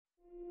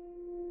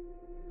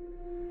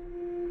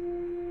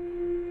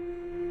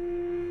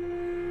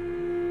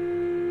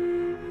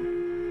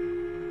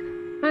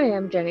Hi,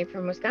 I'm Jenny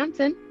from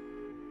Wisconsin.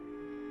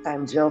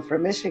 I'm Jill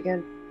from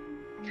Michigan,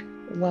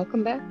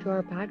 Welcome back to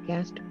our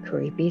podcast,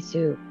 Creepy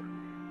Soup.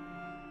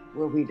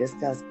 where we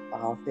discuss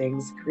all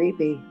things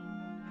creepy,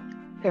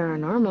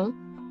 Paranormal,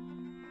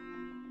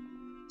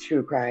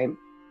 true crime,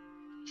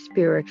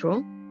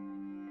 spiritual,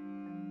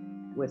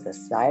 with a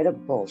side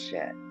of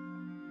bullshit.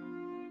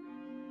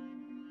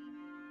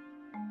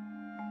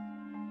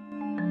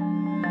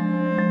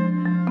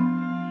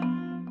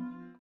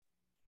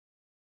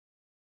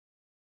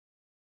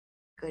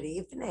 Good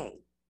evening.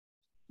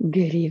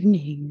 good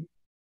evening.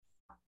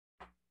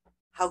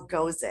 How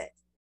goes it?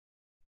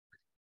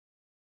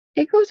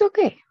 It goes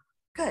okay.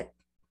 Good.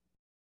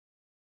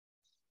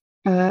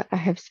 I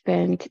have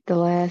spent the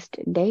last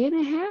day and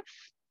a half,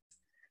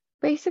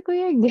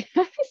 basically, I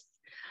guess,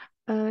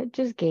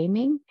 just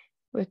gaming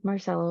with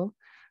Marcelo.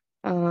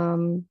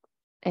 And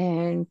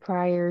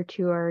prior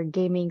to our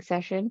gaming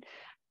session,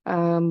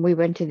 we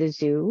went to the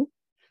zoo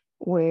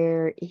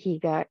where he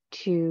got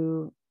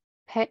to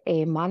pet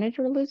a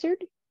monitor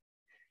lizard.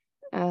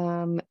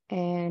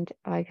 And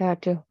I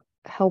got to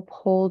help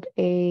hold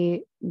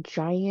a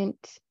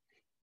giant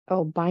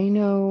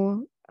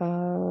albino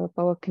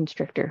boa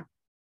constrictor.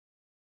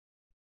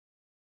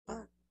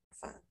 Fun.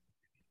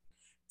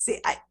 See,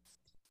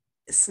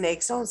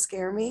 snakes don't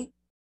scare me.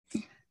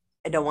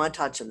 I don't want to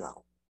touch them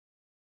though.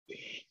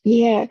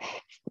 Yeah,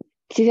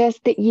 see, that's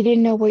that you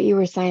didn't know what you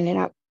were signing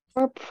up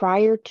for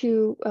prior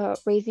to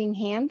raising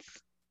hands.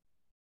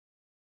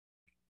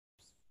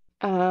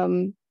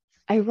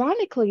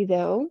 Ironically,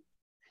 though,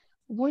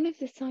 one of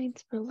the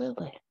signs for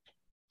Lilith.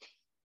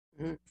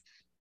 Mm-hmm.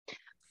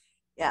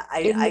 Yeah,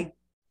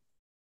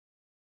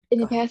 in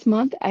the past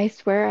month, I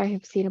swear I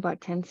have seen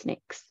about 10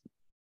 snakes.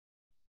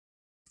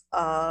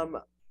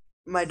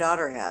 My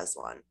daughter has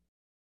one.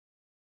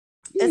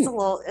 It's a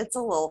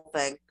little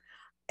thing,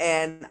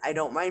 and I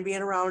don't mind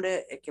being around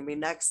it. It can be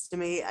next to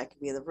me. I can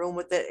be in the room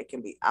with it. It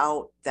can be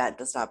out. That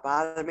does not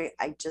bother me.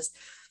 And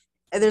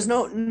there's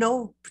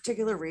no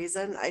particular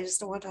reason. I just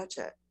don't want to touch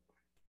it.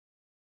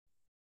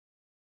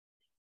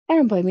 I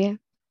don't blame you.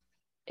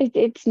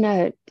 It's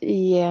not,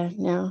 yeah,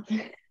 no.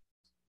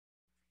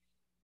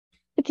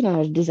 It's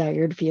not a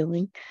desired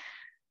feeling.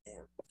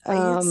 But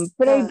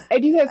I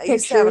do have I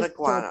used to have an pictures,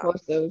 so I'll iguana.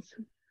 post those.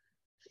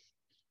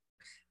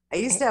 I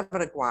used to have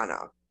an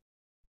iguana.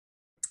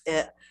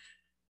 It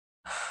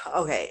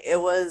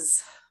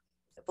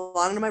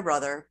belonged to my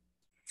brother,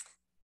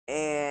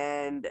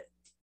 and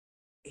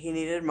he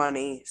needed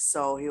money,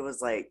 so he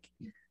was like,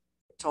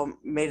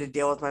 made a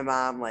deal with my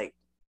mom, like,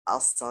 I'll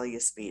sell you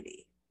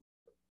Speedy.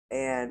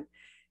 And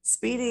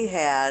Speedy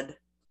had,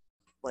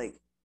 like,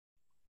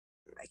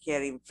 I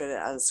can't even fit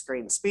it on the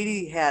screen.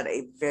 Speedy had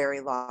a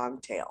very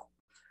long tail,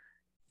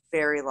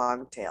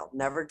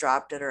 never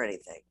dropped it or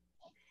anything.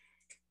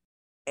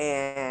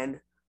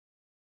 And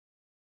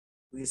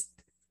we used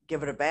to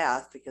give it a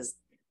bath because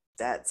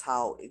that's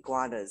how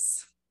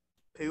iguanas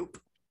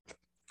poop.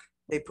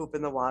 They poop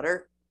in the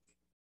water.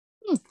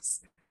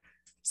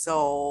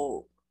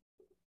 So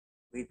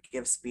we'd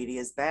give Speedy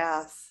his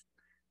bath,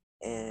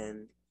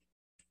 and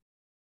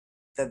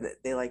then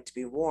they like to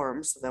be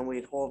warm. So then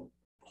we'd hold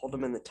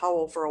him in the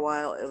towel for a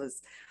while. It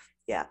was,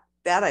 yeah,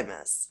 that I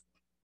miss.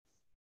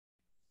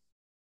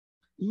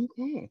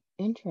 Okay,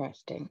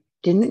 interesting.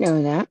 Didn't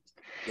know that.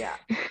 Yeah.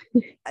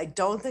 I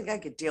don't think I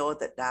could deal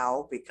with it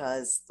now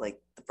because, like,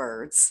 the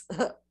birds,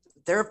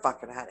 they're a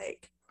fucking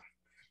headache.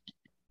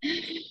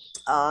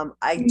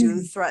 I do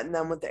threaten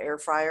them with the air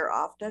fryer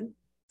often.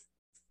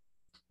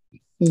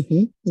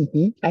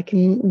 I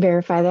can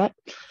verify that.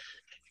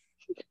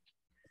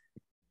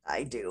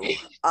 I do.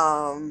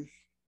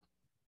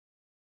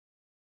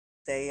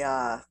 They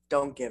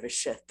don't give a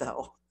shit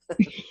though.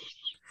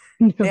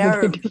 No, They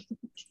are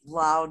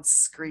loud,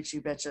 screechy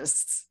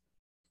bitches.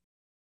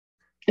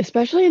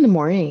 especially in the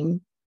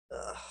morning.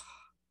 Ugh.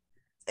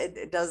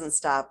 It doesn't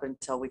stop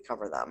until we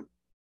cover them.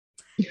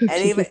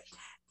 Oh,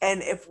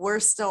 And if we're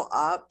still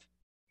up,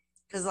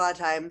 because a lot of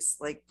times,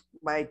 like,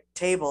 my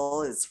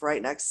table is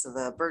right next to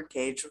the bird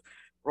cage.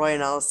 Roy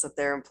and I'll sit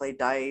there and play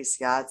dice,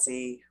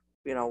 Yahtzee,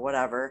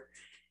 whatever.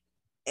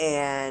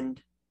 And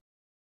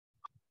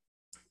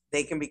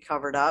they can be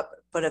covered up.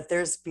 But if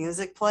there's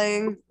music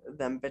playing,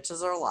 them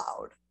bitches are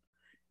loud.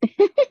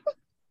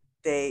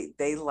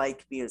 They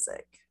like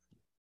music.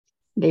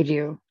 They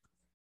do.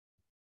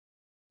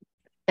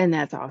 And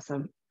that's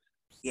awesome.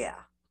 Yeah,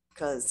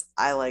 because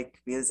I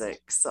like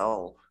music.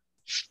 So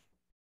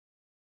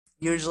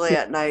usually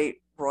at night,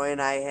 Roy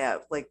and I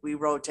have, like, we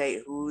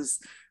rotate who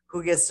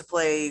gets to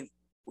play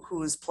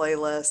whose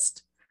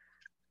playlist.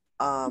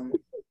 And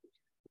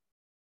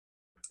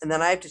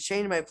then I have to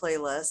change my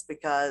playlist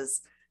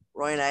because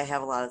Roy and I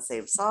have a lot of the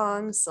same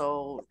songs.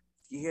 So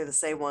you hear the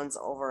same ones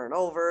over and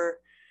over.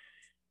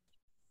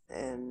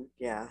 And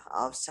yeah,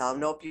 I'll just tell him,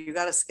 nope, you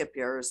got to skip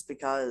yours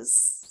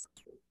because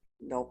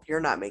nope,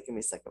 you're not making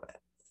me sick of it.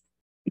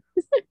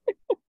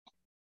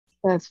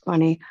 That's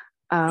funny.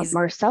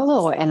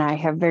 Marcelo and I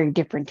have very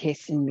different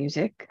tastes in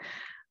music.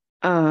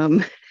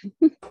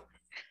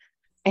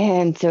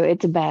 And so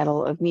it's a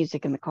battle of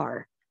music in the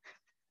car.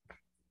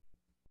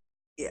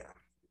 Yeah.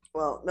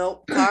 Well,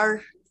 no,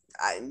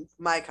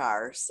 my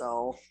car,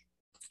 so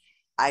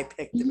I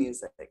picked the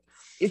music.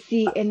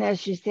 See, and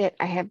that's just it.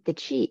 I have the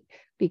cheat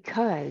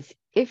because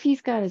if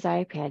he's got his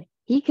iPad,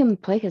 he can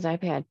play his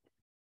iPad.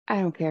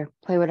 I don't care.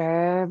 Play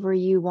whatever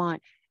you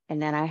want.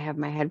 And then I have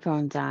my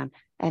headphones on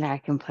and I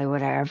can play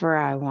whatever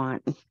I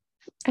want.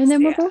 And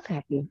then we're Yeah. both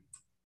happy.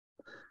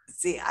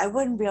 See, I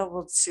wouldn't be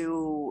able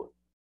to,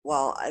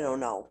 well, I don't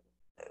know,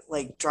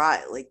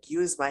 like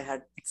use my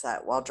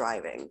headset while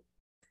driving.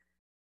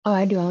 Oh,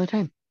 I do all the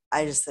time.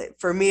 I just think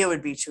for me, it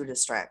would be too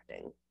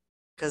distracting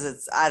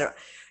because I don't,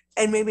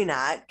 and maybe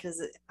not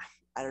because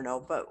I don't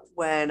know, but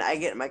when I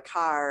get in my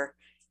car,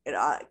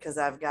 because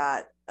I've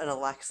got an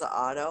Alexa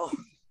Auto,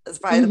 it's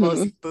probably the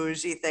most Hmm.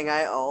 bougie thing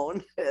I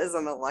own is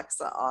an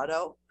Alexa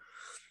Auto.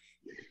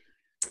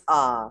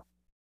 Uh,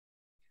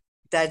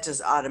 that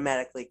just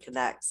automatically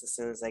connects as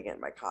soon as I get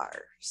in my car.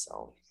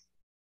 So,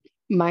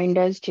 Mine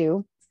does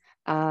too.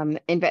 In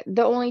fact,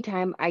 the only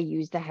time I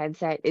use the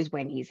headset is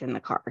when he's in the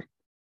car.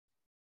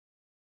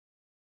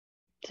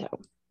 So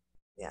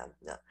yeah,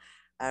 no,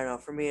 I don't know.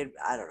 For me,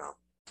 I don't know.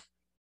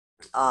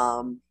 I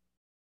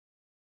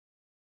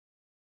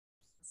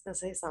was gonna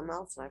say something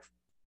else and I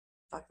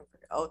fucking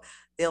forgot. Oh,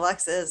 the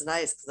Alexa is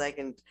nice because I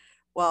can,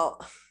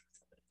 well,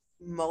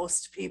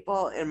 most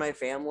people in my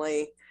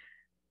family,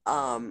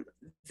 um,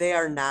 they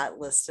are not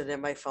listed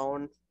in my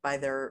phone by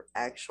their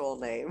actual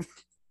name.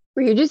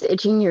 were you just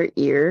itching your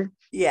ear?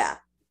 Yeah,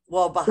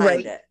 well, behind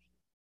Right. it.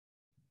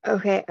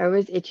 Okay, I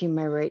was itching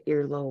my right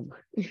earlobe.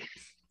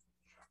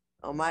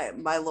 Oh, my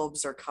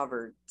lobes are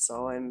covered,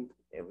 so and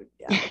it would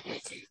yeah.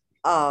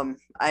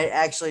 I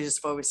actually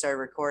just before we started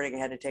recording, I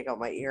had to take out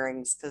my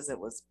earrings because it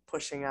was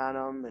pushing on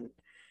them,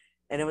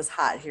 and it was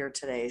hot here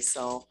today,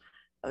 so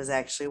I was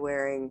actually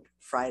wearing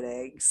fried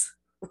eggs.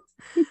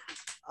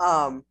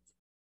 Um,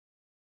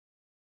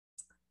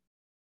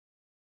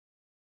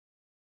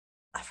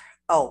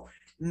 oh,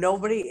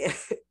 nobody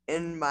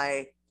in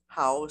my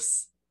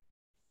house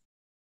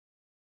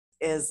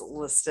is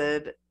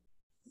listed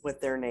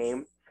with their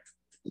name.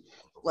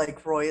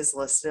 Like Roy is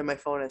listed in my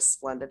phone as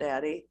Splendid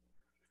Daddy.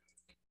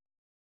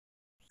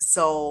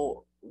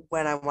 So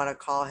when I want to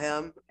call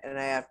him and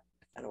I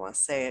don't want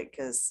to say it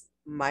because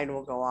mine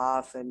will go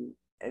off and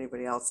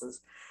anybody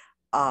else's,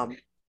 but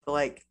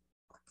like,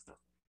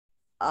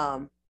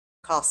 um,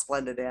 call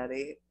Splendid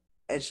Daddy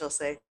and she'll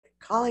say,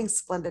 calling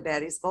Splendid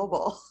Daddy's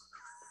mobile.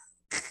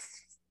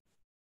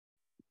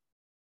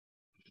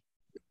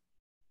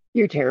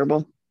 You're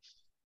terrible.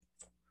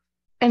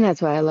 And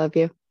that's why I love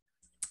you.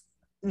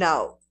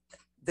 Now,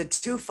 the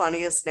two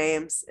funniest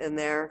names in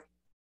there,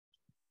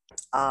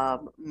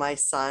 my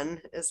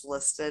son is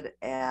listed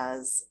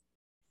as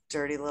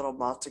Dirty Little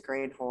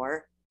Multigrain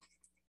Whore.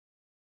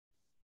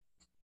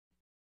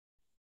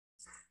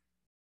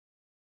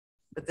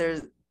 But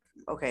there's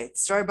okay,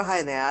 story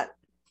behind that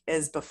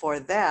is before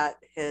that,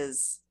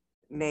 his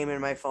name in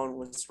my phone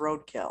was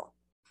Roadkill.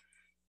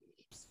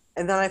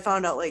 And then I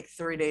found out like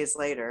 3 days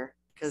later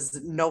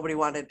because nobody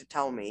wanted to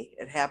tell me.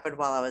 It happened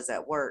while I was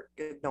at work.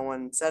 No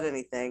one said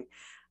anything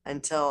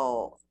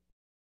until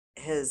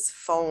his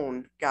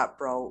phone got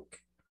broke,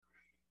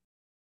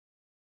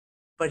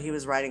 but he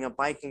was riding a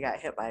bike and got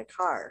hit by a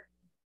car.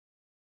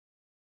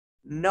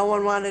 No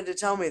one wanted to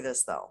tell me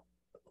this though.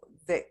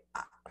 They,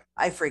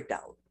 I freaked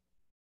out.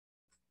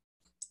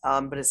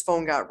 But his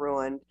phone got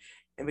ruined,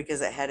 and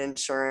because it had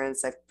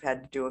insurance, I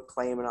had to do a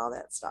claim and all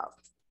that stuff.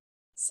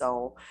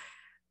 So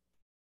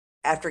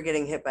after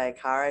getting hit by a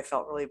car, I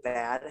felt really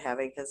bad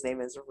having his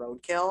name as a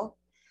roadkill.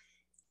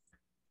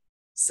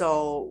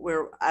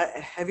 So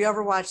have you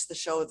ever watched the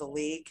show The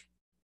League?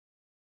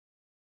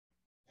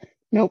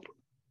 Nope.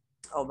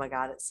 Oh my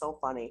god, it's so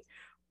funny.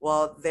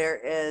 Well, there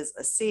is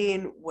a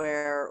scene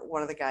where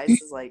one of the guys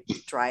is like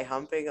dry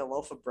humping a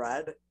loaf of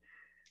bread,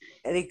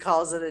 and he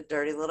calls it a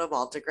dirty little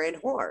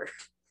multigrain whore.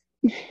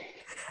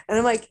 And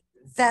I'm like,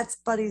 that's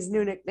Buddy's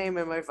new nickname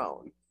in my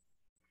phone.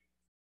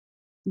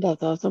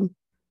 That's awesome.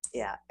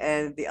 Yeah,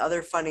 and the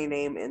other funny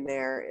name in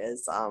there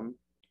is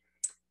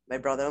my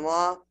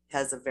brother-in-law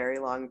has a very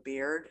long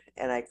beard,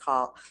 and I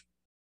call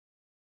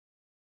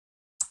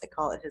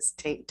it his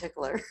taint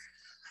tickler.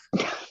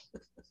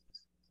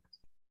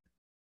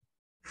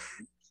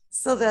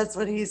 So that's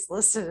what he's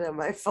listed in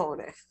my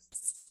phone as.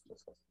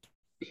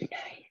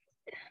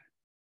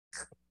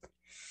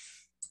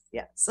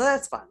 Yeah, so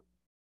that's fun.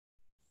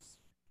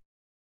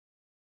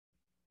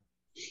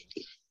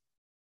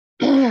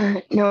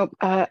 Nope.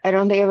 I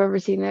don't think I've ever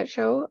seen that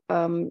show.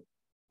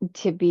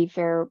 To be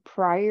fair,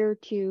 prior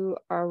to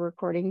our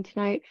recording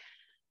tonight,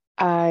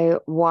 I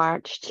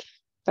watched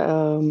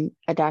a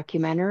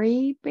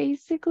documentary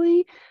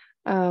basically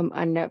on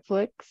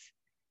Netflix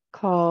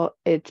called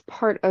it's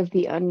part of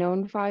the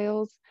Unknown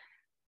Files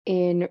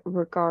in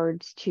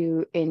regards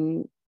to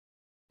an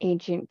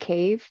ancient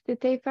cave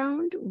that they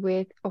found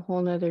with a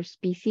whole nother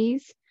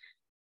species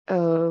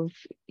of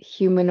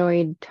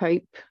humanoid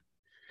type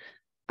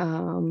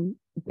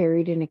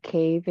buried in a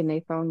cave, and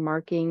they found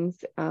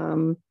markings.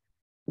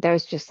 that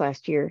was just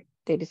last year.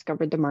 They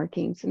discovered the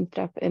markings and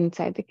stuff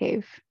inside the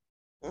cave.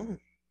 Mm.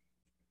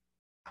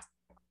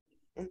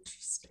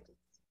 Interesting.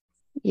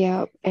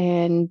 Yeah,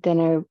 and then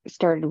I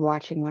started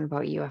watching one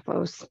about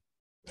UFOs.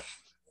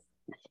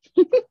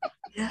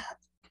 Yeah.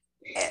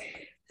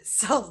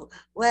 So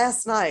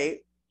last night,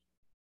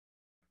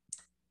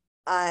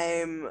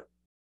 hold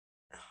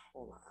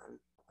on,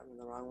 I'm in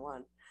the wrong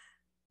one.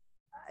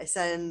 I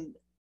send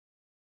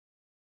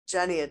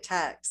Jenny a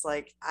text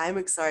like, I'm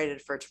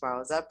excited for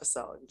tomorrow's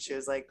episode. And she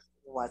was like,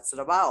 what's it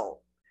about?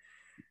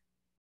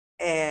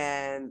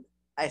 And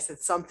I said,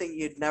 something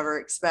you'd never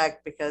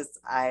expect because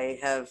I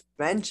have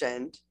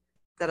mentioned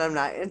that I'm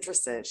not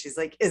interested. She's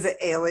like, is it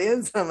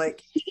aliens? I'm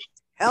like,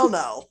 hell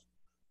no.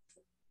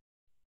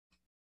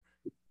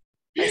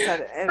 I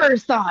said,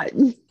 First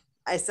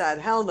thought.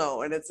 hell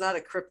no. And it's not a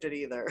cryptid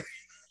either.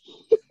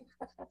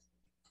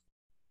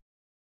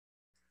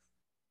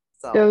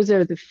 So Those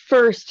are the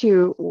first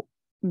two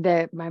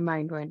that my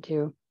mind went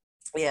to.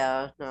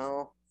 yeah,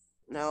 no.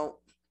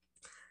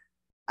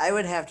 I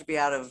would have to be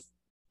out of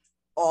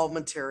all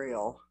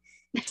material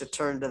to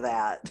turn to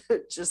that.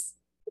 Just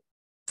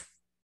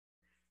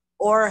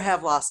or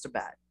have lost a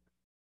bet.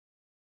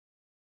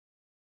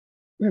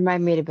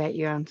 Remind me to bet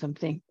you on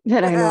something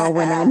that I know I'll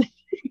win on.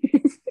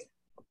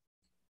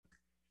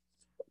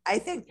 I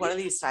think one of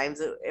these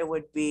times it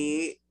would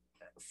be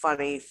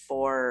funny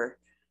for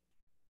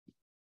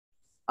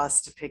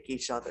us to pick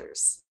each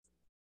other's.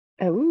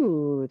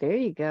 Oh, there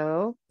you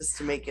go. Just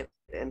to make it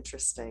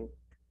interesting.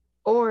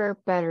 Or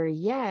better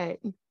yet,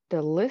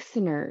 the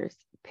listeners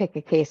pick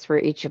a case for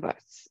each of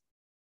us.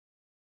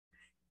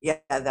 Yeah,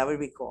 that would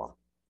be cool.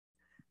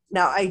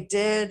 Now I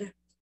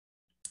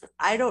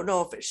don't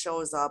know if it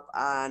shows up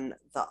on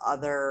the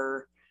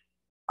other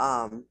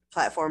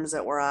platforms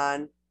that we're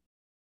on,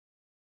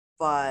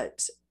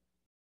 but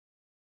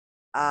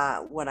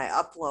when I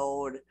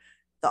upload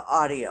the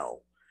audio,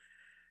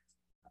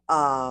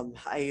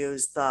 I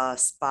use the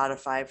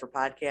Spotify for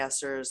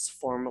podcasters,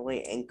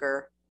 formerly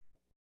Anchor.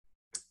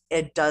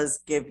 It does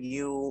give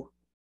you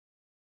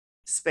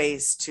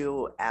space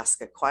to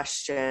ask a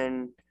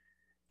question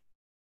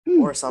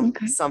or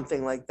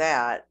something like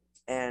that.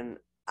 And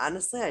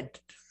honestly, I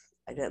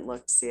didn't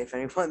look to see if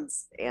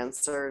anyone's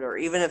answered or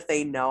even if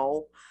they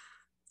know.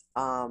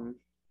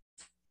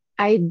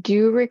 I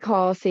do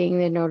recall seeing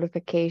the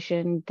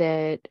notification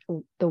that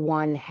the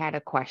one had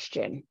a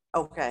question.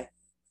 Okay.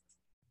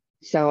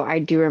 So I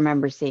do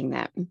remember seeing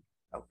that.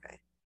 Okay.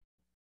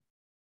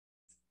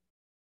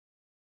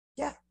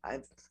 Yeah, I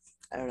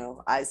don't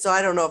know. I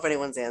don't know if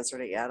anyone's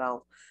answered it yet.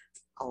 I'll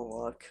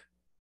look.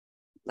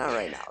 Not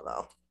right now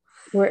though.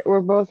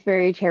 We're both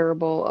very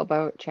terrible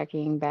about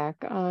checking back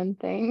on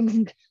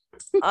things.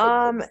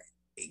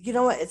 You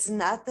know what? It's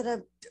not that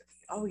I'm.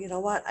 Oh, you know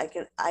what?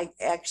 I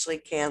actually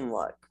can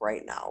look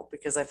right now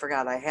because I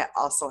forgot I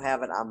also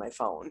have it on my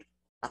phone.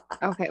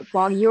 Okay,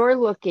 while you're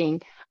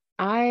looking,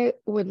 I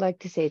would like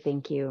to say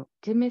thank you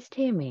to Miss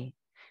Tammy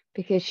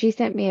because she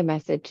sent me a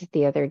message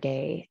the other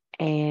day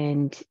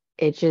and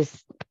it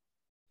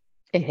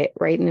hit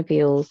right in the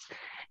feels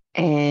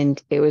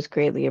and it was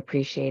greatly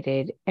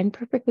appreciated and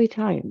perfectly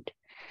timed.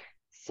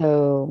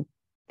 So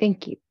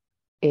thank you.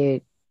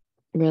 It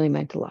really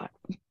meant a lot.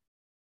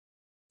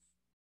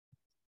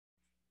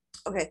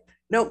 Okay.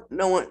 Nope.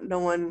 No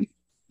one.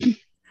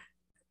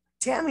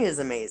 Tammy is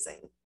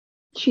amazing.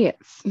 She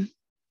is.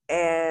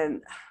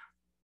 And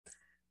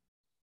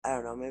I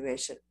don't know, maybe I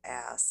should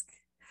ask.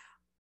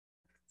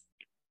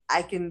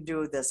 I can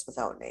do this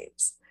without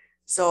names.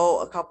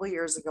 So a couple of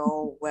years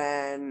ago,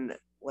 when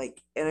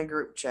like in a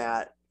group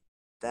chat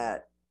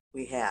that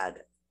we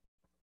had,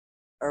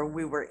 or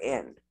we were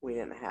in, we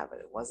didn't have it,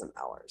 it wasn't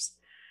ours.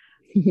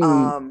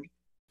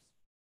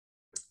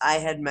 I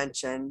had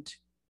mentioned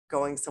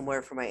going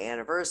somewhere for my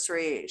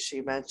anniversary.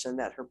 She mentioned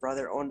that her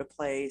brother owned a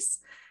place,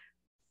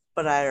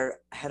 but I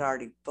had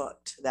already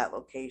booked that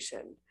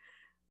location.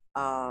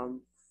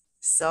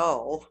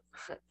 So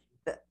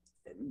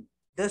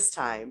this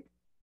time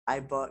I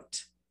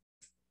booked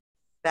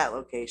that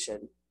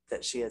location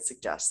that she had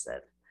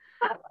suggested.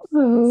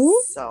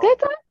 Oh, So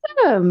that's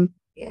awesome.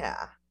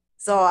 yeah.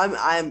 So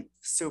I'm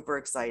super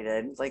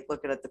excited, like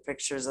looking at the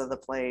pictures of the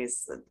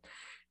place and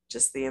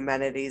just the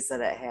amenities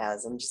that it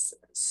has. I'm just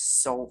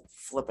so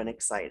flippin'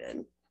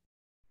 excited.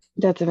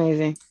 That's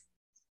amazing.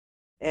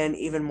 And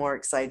even more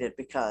excited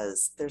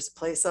because there's a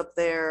place up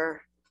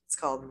there. It's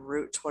called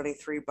Route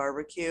 23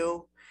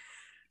 Barbecue.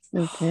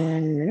 Okay.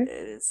 It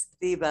is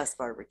the best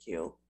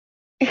barbecue.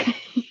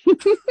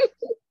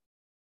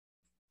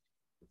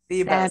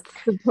 The best.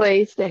 That's the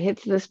place that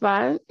hits the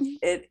spot.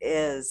 It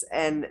is.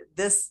 And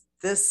this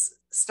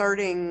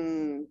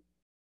starting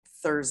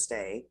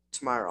Thursday,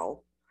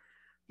 tomorrow.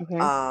 Okay.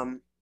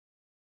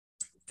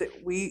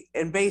 We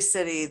in Bay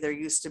City, there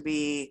used to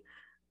be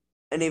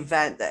an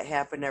event that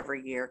happened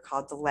every year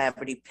called the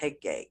Labadee Pig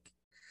Gig.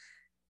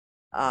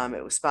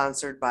 It was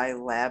sponsored by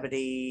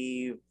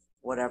Labadee,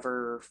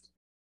 whatever.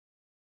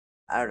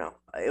 I don't know.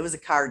 It was a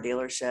car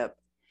dealership.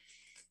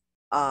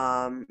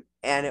 And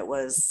it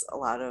was a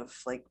lot of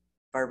like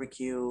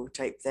barbecue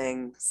type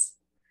things.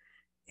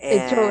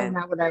 It's totally And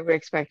not what I would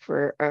expect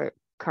for a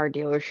car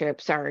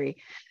dealership. Sorry.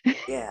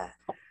 yeah,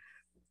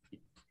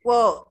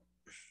 well,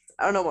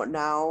 I don't know what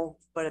now,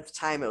 but at the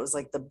time it was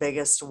like the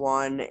biggest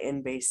one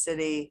in Bay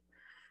City.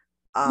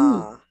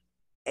 Mm. Uh,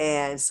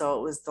 and so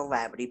it was the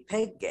Labadee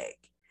Pig Gig.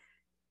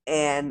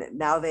 And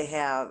now they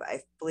have,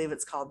 I believe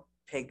it's called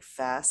Pig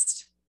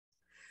Fest.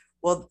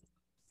 Well,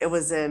 it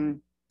was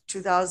in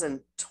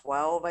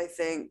 2012, I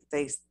think.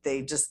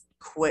 They just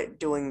quit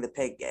doing the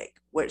pig gig,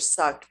 which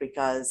sucked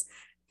because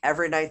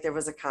every night there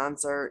was a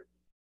concert.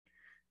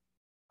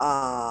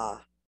 Uh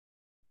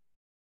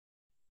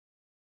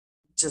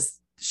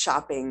just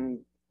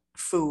shopping,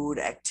 food,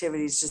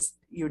 activities, just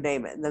you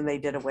name it. And then they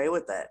did away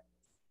with it.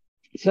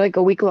 It's like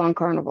a week-long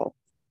carnival.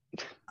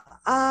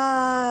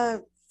 Uh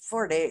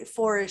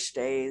 4-ish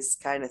days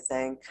kind of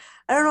thing.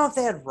 I don't know if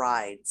they had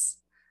rides.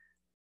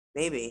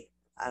 Maybe.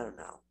 I don't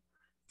know.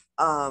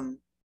 Um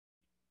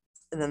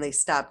and then they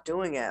stopped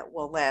doing it.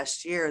 Well,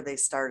 last year they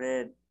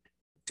started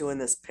doing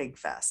this pig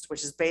fest,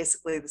 which is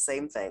basically the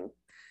same thing,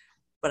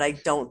 but I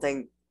don't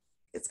think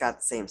it's got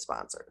the same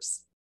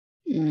sponsors.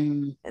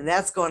 Mm. And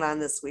that's going on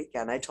this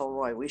weekend. I told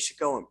Roy we should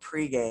go in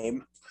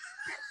pregame.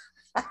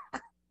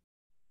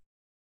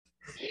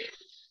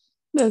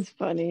 That's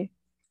funny.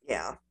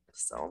 Yeah.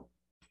 So,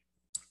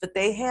 but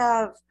they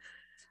have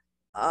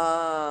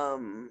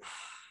um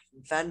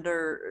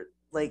vendor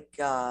like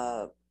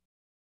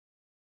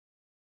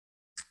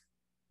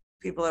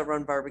people that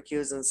run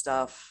barbecues and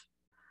stuff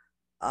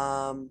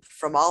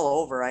from all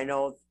over. I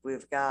know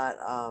we've got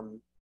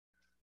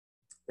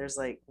there's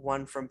like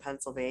one from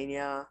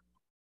Pennsylvania.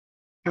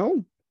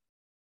 Oh,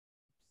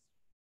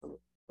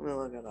 Let me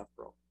look it up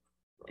real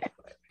quick.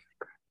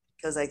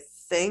 Because I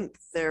think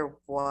there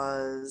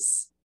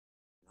was,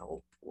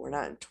 nope, we're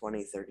not in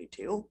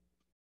 2032.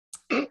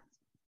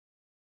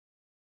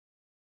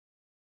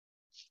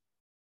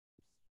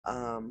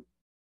 Um,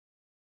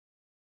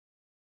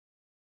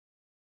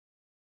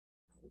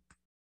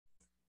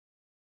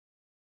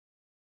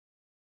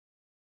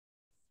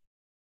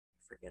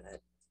 Forget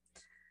it.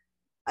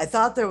 I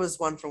thought there was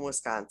one from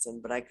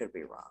Wisconsin, but I could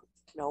be wrong.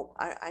 No,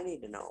 I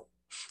need to know.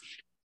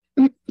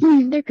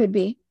 there could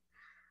be.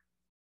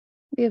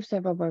 We have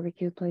several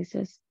barbecue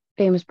places,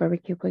 famous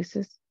barbecue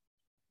places.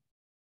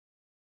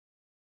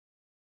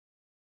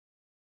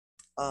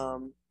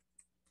 Um,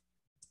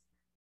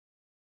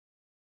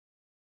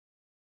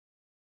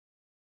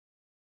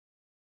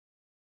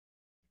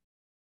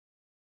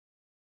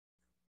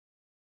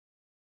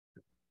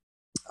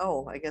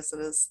 oh, I guess it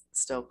is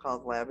still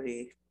called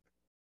Labadee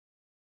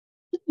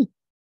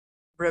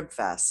Rib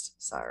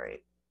Fest.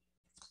 Sorry.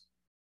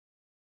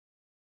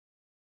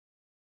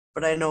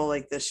 But I know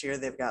like this year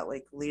they've got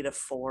like Lita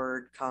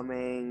Ford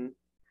coming,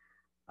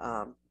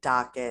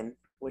 Dokken,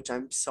 which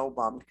I'm so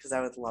bummed because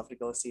I would love to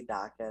go see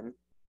Dokken.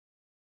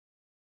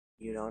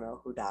 You don't know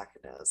who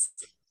Dokken is.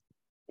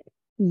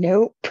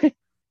 Nope,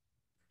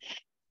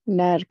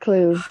 not a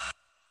clue. Let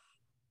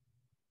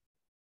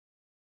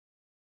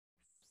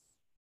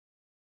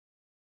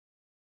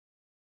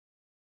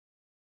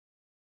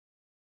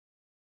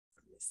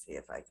me see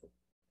if I can.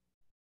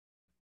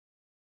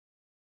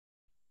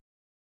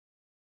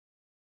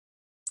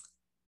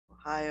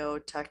 Ohio,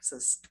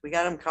 Texas. We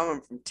got them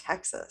coming from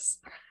Texas,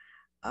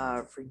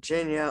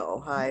 Virginia,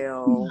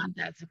 Ohio. Not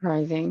that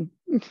surprising.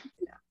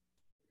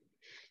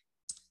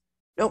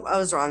 Nope, I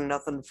was wrong.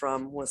 Nothing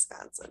from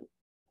Wisconsin.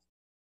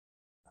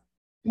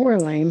 We're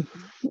lame.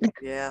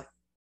 Yeah.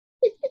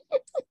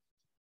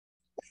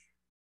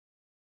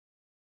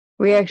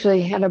 We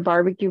actually had a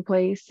barbecue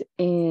place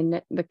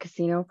in the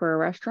casino for a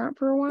restaurant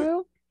for a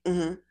while.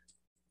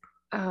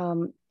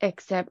 Mm-hmm.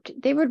 Except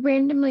they would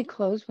randomly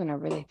close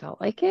whenever they felt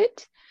like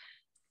it.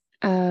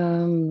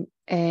 And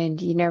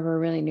you never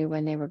really knew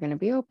when they were going to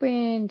be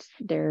opened.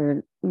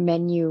 Their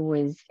menu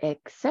was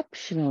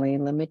exceptionally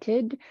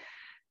limited.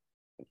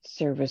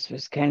 Service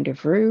was kind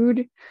of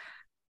rude.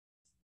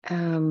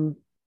 And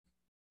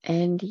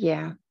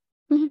yeah,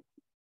 wasn't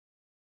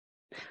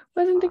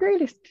the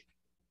greatest.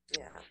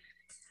 Yeah.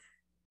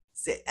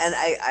 See, and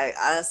I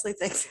honestly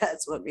think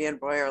that's what me and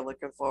Roy are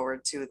looking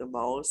forward to the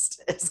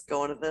most is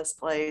going to this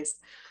place.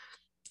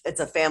 It's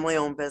a family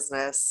owned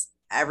business.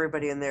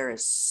 Everybody in there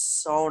is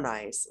so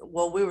nice.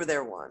 Well, we were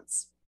there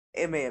once.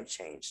 It may have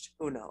changed.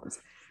 Who knows?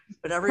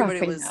 But everybody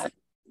Probably was not.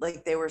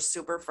 like they were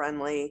super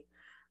friendly.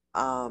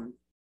 Um,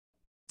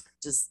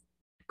 just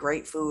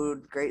great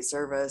food, great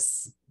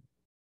service.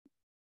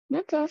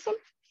 That's awesome.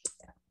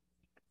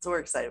 So we're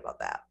excited about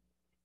that.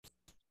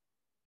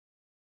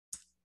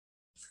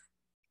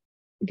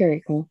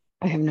 Very cool.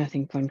 I have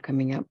nothing fun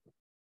coming up.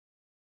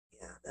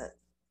 Yeah, that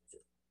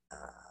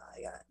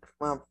I got.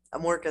 Well,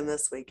 I'm working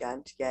this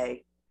weekend.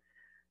 Yay.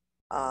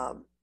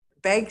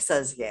 Bank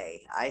says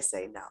yay. I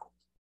say no.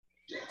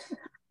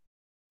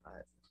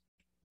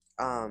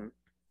 But,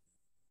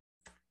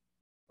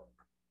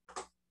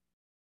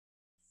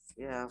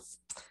 yeah,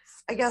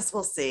 I guess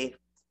we'll see.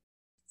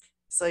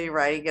 So you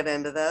ready to get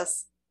into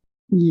this?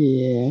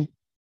 Yeah.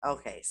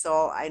 Okay,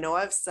 so I know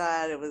I've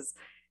said it was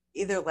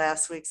either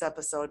last week's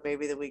episode,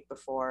 maybe the week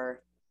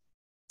before.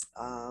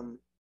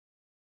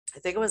 I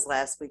think it was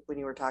last week when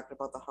you were talking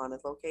about the haunted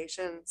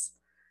locations,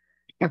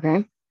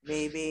 Okay.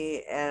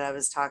 maybe, and I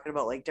was talking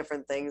about like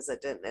different things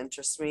that didn't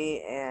interest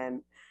me,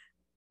 and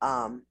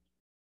um,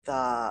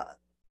 the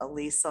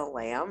Elisa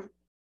Lamb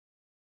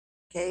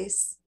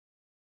case.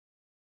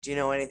 Do you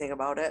know anything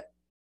about it?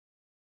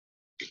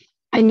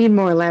 I need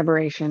more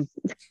elaboration.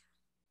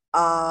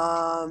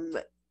 Um,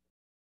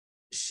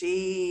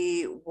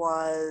 she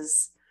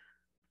was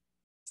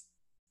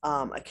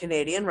a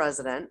Canadian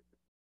resident.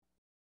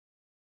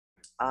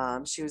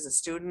 She was a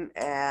student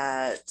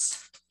at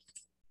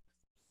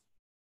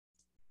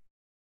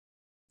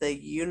the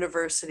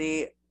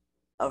University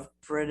of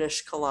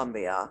British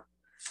Columbia,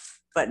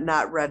 but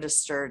not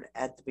registered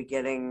at the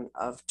beginning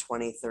of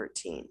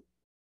 2013.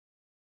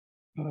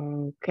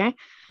 Okay.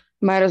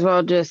 Might as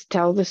well just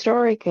tell the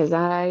story because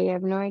I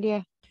have no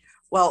idea.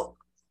 Well,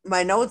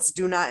 my notes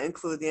do not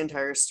include the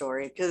entire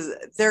story because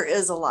there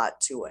is a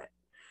lot to it.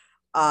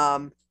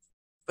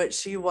 But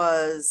she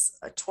was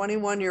a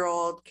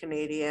 21-year-old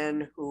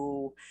Canadian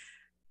who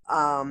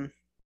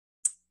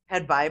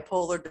had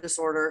bipolar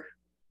disorder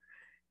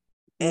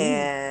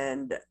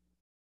and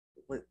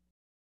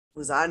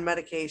was on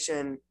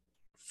medication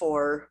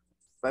for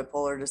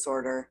bipolar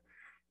disorder.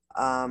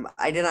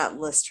 I did not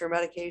list her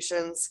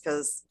medications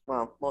because,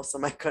 well, most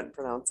of them I couldn't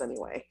pronounce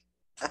anyway.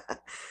 It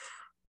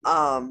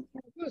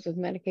goes with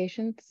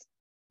medications.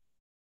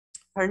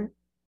 Pardon?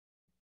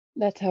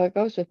 That's how it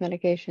goes with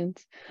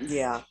medications.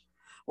 Yeah.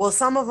 Well,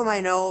 some of them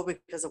I know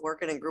because of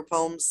working in group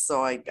homes,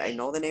 so I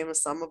know the name of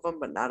some of them,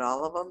 but not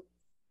all of them.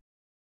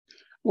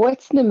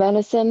 What's the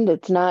medicine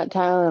that's not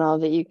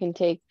Tylenol that you can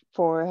take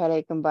for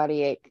headache and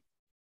body ache?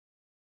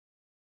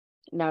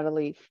 Not a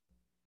leaf.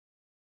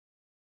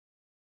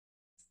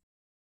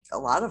 A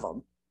lot of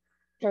them.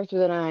 Starts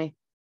with an I.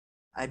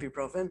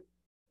 Ibuprofen.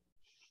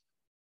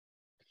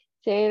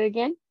 Say it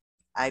again.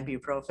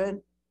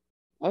 Ibuprofen.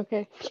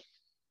 Okay.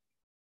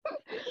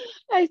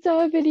 I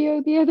saw a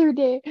video the other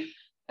day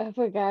of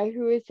a guy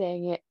who was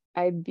saying it.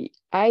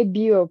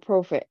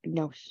 Ibuprofen.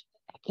 No,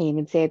 I can't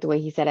even say it the way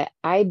he said it.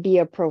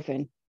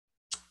 Ibuprofen.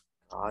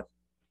 God.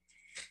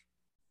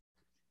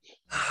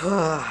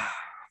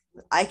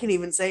 I can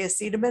even say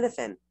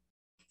acetaminophen.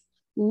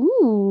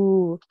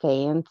 Ooh,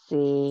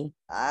 fancy.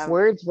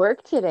 Words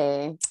work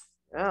today.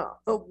 Oh,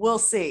 but we'll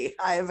see.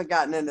 I haven't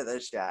gotten into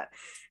this yet.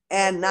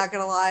 And not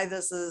gonna lie,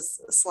 this is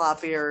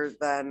sloppier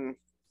than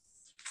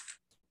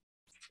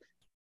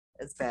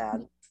it's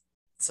bad.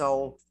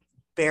 So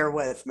bear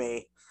with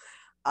me.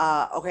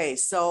 Okay,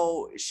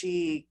 so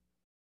she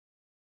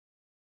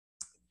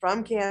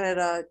from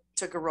Canada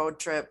took a road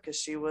trip because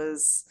she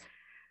was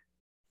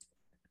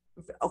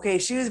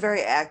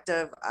very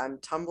active on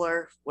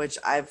Tumblr, which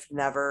I've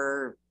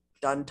never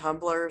done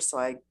Tumblr, so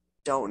I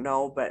don't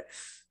know. But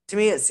to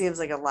me, it seems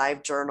like a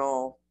live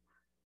journal,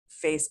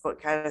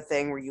 Facebook kind of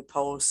thing where you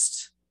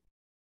post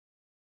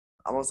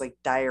almost like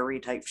diary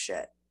type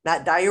shit.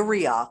 Not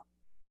diarrhea,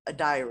 a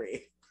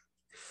diary.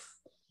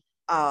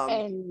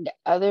 And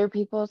other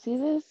people see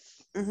this?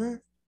 Mm-hmm.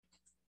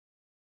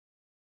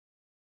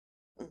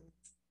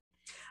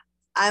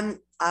 I'm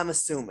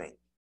assuming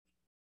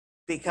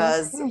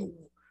because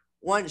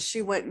once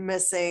she went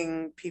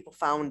missing, people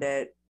found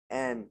it,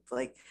 and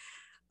like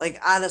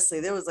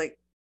honestly, there was like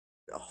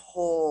a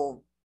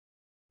whole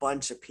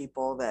bunch of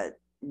people that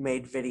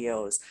made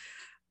videos.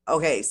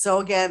 Okay, so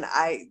again,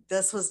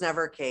 this was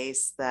never a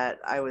case that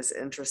I was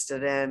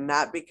interested in,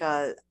 not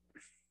because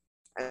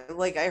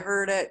I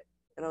heard it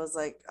and I was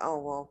like, oh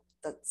well,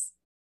 that's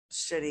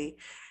shitty.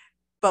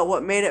 But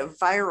what made it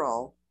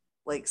viral,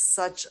 like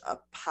such a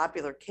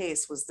popular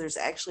case, was there's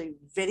actually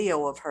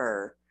video of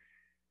her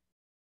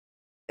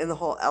in the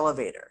whole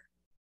elevator.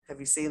 Have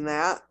you seen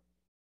that?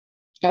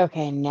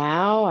 Okay,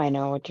 now I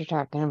know what you're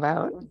talking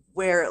about.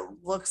 Where it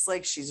looks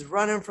like she's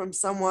running from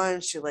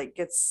someone. She like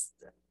gets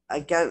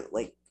again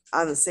like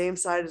on the same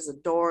side as the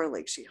door,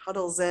 like she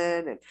huddles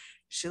in and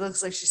she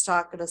looks like she's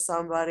talking to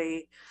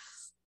somebody.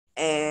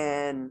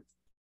 And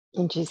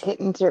she's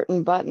hitting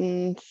certain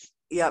buttons.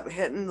 Yep,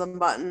 hitting the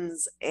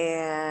buttons,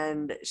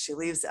 and she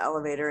leaves the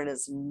elevator and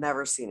is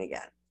never seen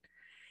again.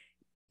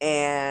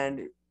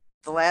 And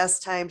the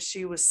last time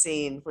she was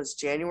seen was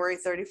January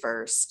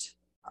 31st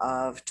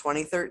of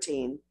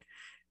 2013.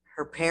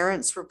 Her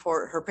parents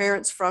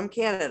from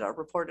Canada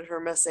reported her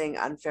missing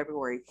on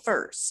February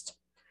 1st.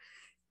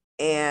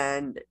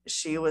 And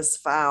she was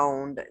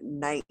found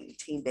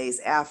 19 days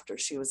after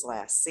she was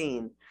last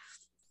seen,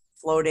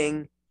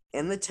 floating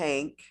in the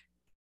tank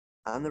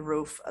on the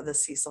roof of the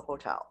Cecil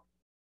Hotel.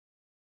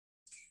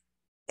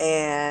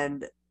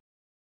 And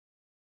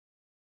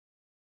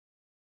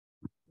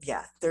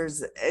yeah,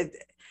 it's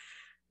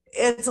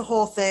a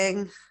whole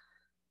thing.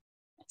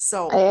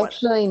 So I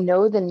actually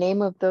know the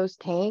name of those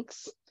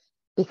tanks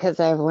because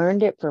I've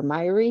learned it for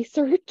my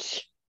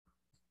research.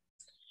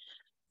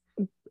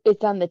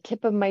 It's on the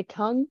tip of my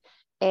tongue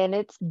and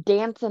it's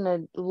dancing a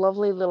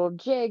lovely little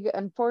jig.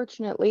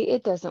 Unfortunately,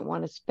 it doesn't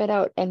want to spit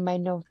out, and my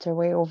notes are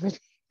way over there.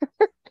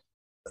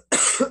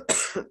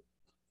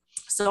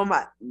 So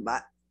my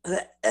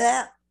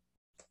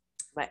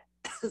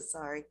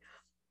sorry.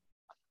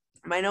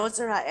 My notes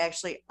are not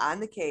actually on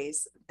the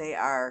case. They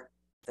are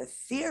the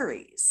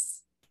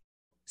theories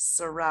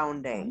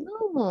surrounding.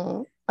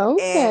 Oh, And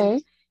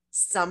okay.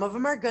 some of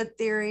them are good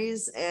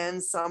theories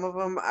and some of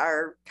them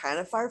are kind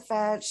of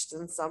far-fetched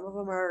and some of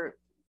them are,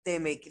 they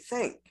make you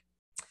think.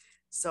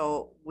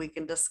 So we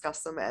can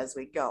discuss them as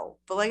we go.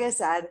 But like I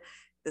said,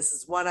 this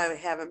is one I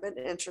haven't been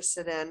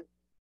interested in,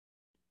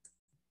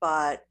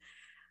 but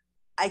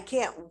I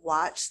can't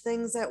watch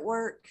things at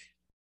work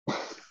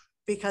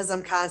because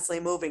I'm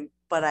constantly moving,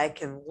 but I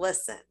can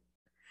listen.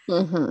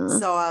 Mm-hmm.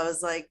 So I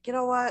was like, you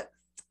know what?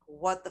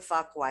 What the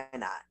fuck? Why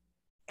not?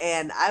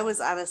 And I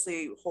was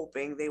honestly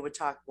hoping they would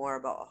talk more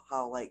about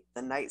how like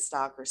the Night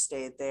Stalker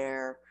stayed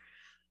there.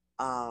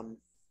 Um,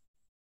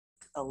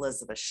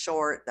 Elizabeth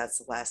Short, that's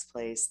the last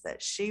place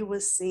that she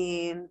was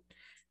seen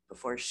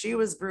before she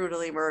was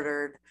brutally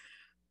murdered.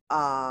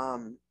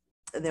 And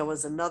there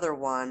was another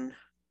one,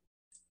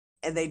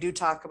 and they do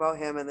talk about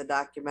him in the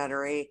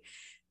documentary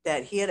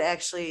that he had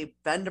actually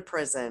been to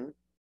prison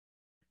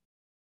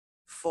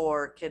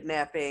for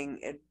kidnapping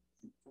and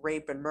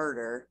rape and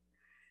murder,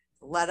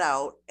 let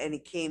out, and he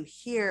came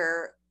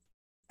here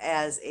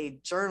as a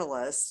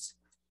journalist,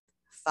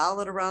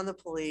 followed around the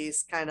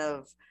police, kind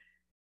of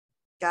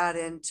got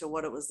into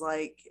what it was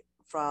like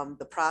from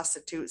the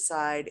prostitute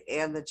side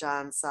and the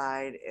John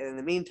side. And in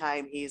the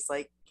meantime, he's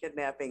like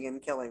kidnapping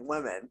and killing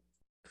women.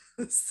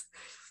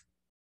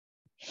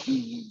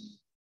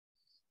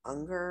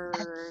 Unger,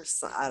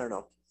 I don't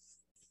know.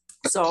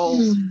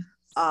 So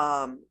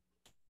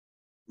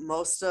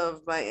most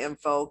of my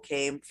info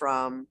came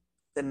from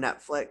the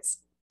Netflix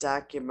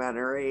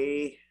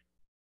documentary,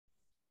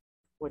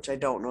 which I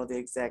don't know the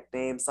exact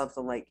name,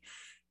 something like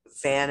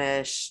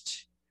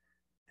Vanished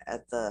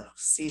at the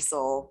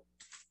Cecil.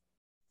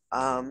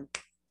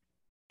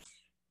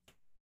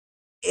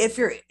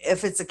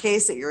 If it's a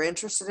case that you're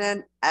interested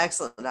in,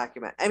 excellent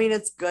document. I mean,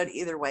 it's good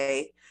either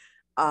way.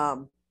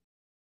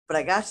 But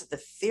I got to the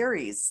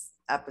theories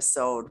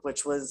episode,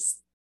 which was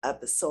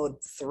episode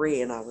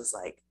 3, and I was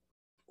like,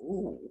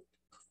 ooh,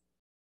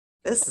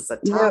 this is a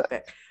You know,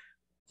 topic.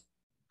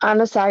 on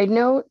a side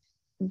note,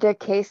 the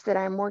case that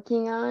I'm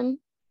working on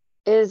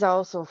is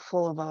also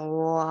full of a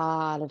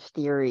lot of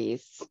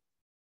theories.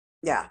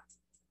 Yeah.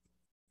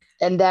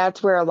 And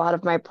that's where a lot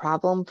of my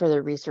problem for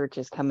the research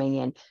is coming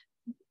in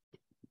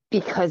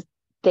because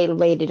they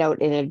laid it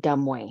out in a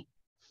dumb way.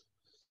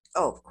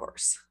 Oh, of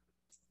course.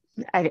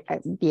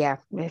 Yeah,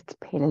 it's a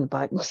pain in the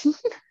butt.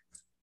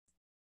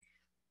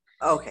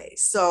 Okay.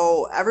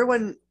 So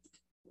everyone,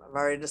 I've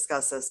already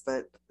discussed this,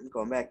 but I'm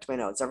going back to my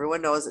notes.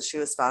 Everyone knows that she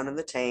was found in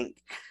the tank.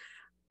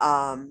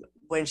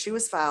 When she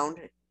was found,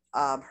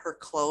 her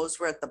clothes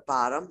were at the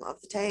bottom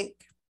of the tank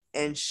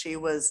and she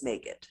was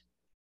naked.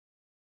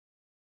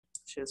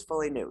 She was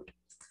fully nude.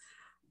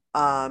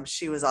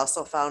 She was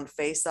also found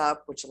face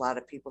up, which a lot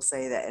of people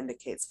say that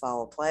indicates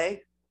foul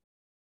play.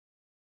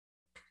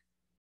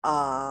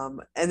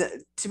 And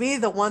to me,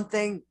 the one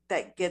thing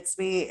that gets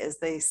me is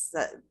they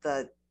said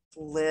the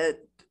lid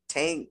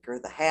tank or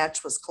the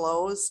hatch was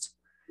closed,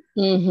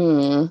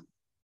 Mm-hmm. and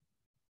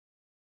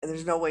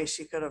there's no way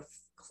she could have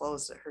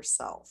closed it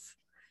herself.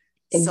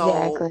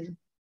 So, Exactly.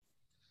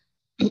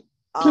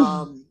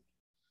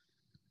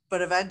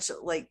 but eventually,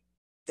 like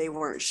they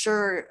weren't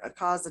sure a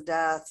cause of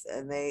death,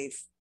 and they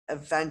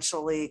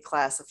eventually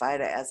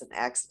classified it as an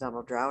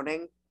accidental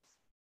drowning.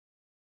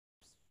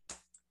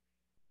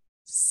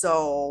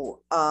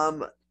 So,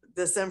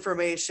 this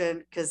information,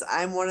 because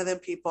I'm one of them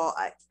people,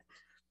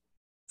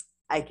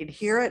 I can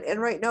hear it and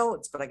write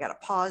notes, but I got to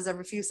pause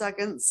every few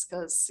seconds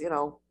because,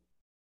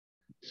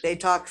 they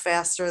talk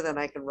faster than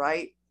I can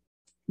write.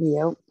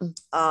 Yep.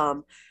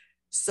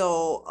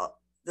 So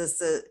this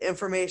is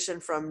information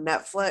from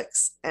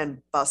Netflix and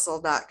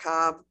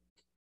bustle.com.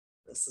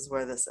 This is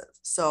where this is.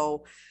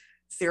 So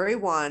theory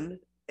 1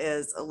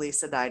 is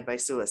Elisa died by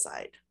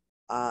suicide.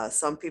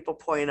 Some people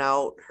point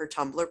out her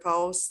Tumblr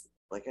posts,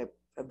 like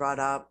I brought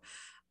up.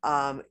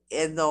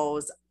 In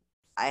those,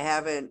 I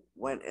haven't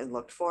went and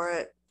looked for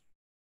it.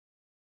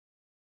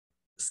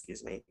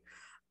 Excuse me.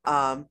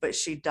 But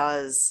she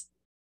does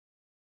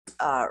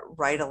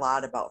write a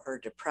lot about her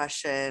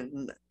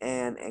depression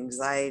and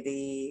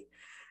anxiety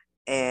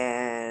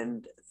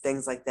and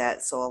things like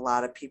that. So a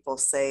lot of people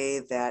say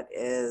that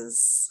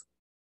is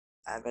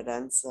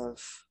evidence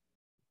of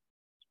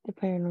The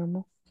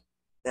paranormal.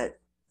 that.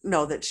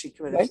 No, that she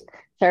committed. What?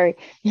 Sorry.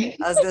 I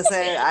was gonna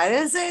say I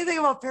didn't say anything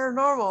about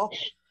paranormal.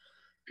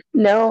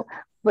 No,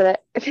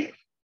 but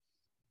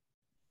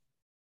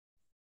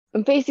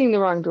I'm facing the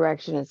wrong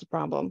direction is the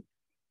problem.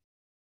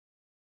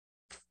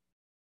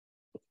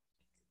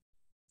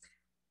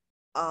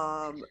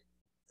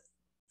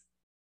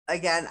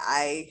 Again,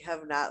 I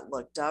have not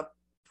looked up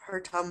her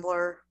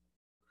Tumblr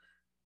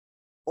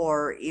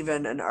or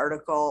even an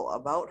article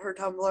about her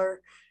Tumblr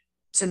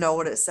to know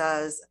what it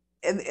says.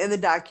 In the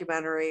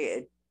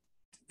documentary,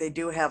 they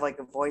do have like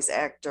a voice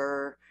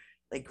actor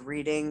like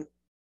reading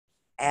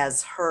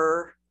as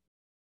her.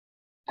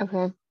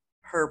 Okay.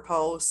 her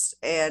post.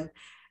 And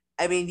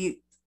I mean,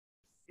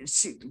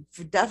 she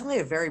definitely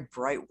a very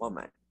bright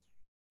woman.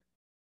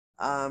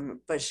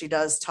 But she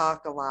does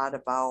talk a lot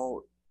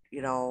about,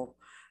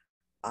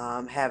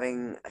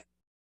 having a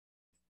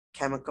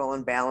chemical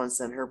imbalance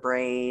in her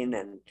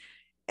brain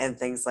and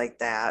things like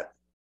that.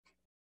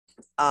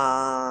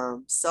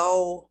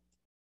 So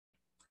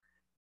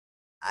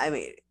I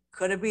mean,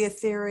 could it be a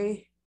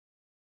theory?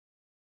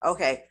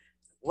 Okay.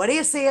 What are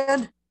you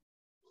seeing?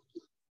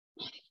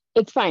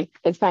 It's fine.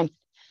 It's fine.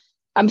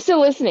 I'm still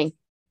listening.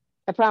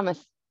 I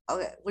promise.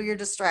 Okay. Well, you're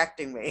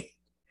distracting me.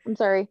 I'm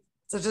sorry.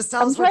 So just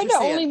tell I'm us what trying you're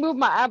to seeing. only move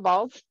my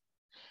eyeballs.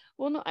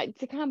 Well, no,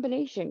 it's a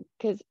combination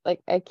because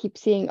like I keep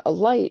seeing a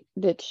light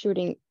that's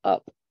shooting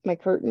up my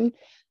curtain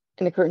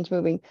and the curtain's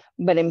moving,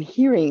 but I'm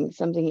hearing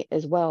something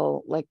as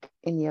well, like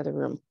in the other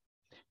room.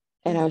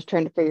 And I was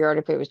trying to figure out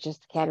if it was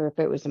just a cat or if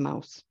it was a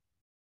mouse.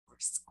 Or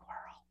squirrel.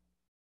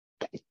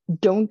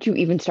 Don't you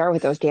even start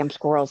with those damn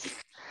squirrels.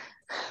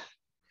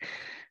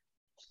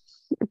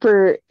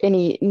 For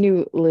any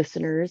new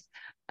listeners,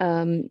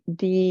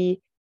 the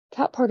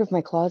top part of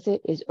my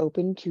closet is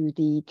open to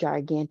the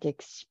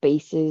gigantic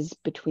spaces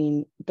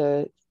between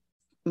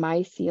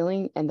my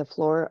ceiling and the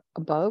floor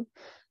above.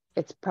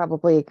 It's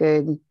probably a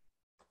good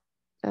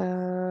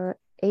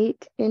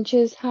 8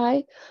 inches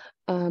high,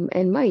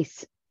 and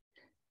mice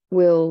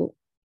will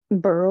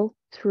burrow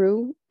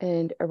through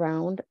and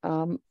around.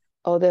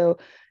 Although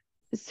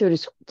so do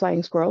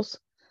flying squirrels,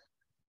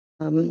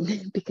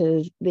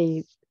 because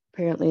they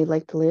apparently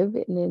like to live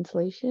in the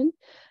insulation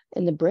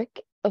and the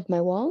brick of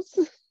my walls.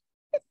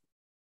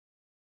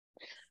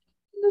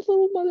 Those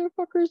little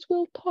motherfuckers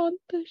will taunt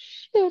the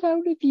shit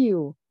out of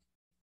you.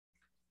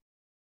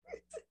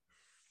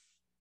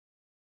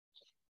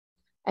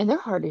 And they're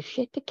hard as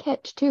shit to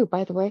catch too,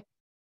 by the way.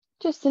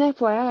 Just an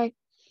FYI.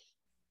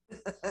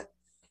 I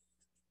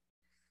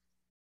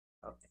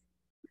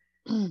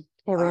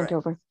All rant right.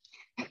 over.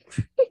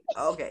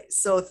 Okay.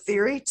 So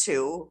theory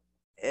 2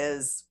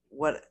 is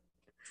what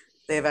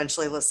they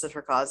eventually listed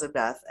her cause of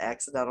death,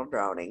 accidental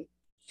drowning.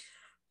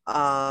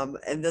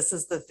 And this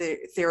is the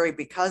theory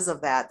because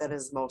of that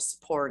is most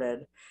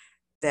supported,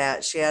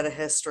 that she had a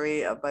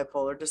history of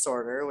bipolar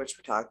disorder, which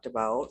we talked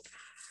about.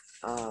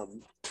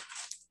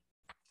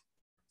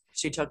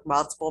 She took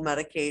multiple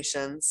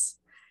medications,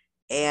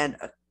 and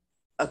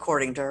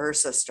according to her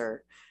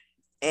sister,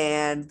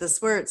 and this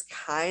is where it's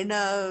kind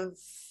of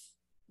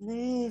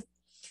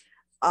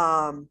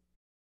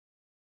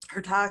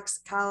her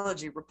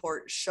toxicology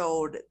report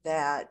showed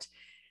that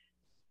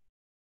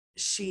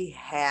she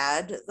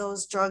had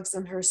those drugs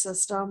in her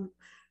system,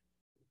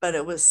 but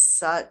it was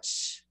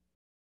such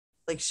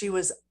like she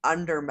was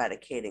under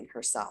medicating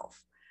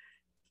herself.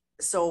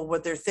 So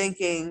what they're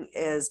thinking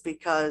is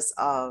because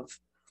of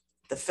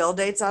the fill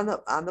dates on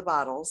the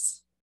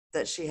bottles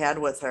that she had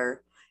with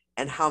her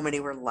and how many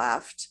were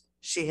left,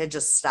 she had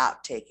just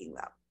stopped taking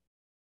them,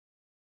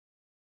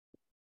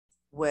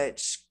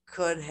 which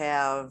could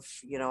have,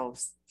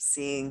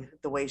 seeing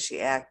the way she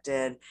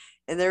acted.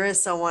 And there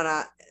is someone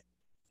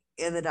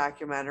in the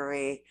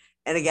documentary,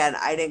 and again,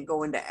 I didn't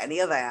go into any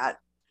of that,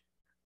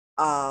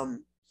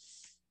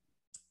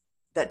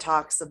 that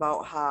talks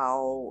about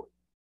how,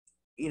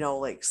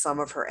 like some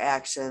of her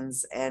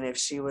actions, and if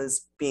she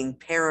was being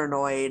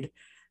paranoid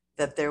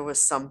that there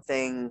was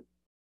something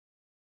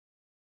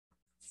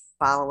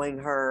following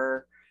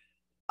her,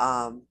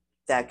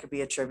 that could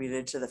be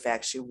attributed to the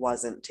fact she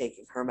wasn't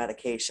taking her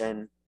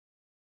medication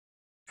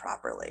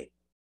properly.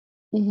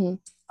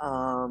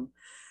 Mm-hmm.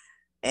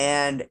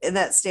 And in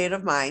that state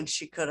of mind,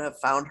 she could have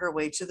found her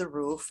way to the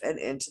roof and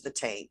into the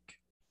tank.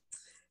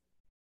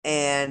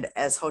 And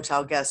as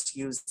hotel guests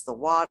used the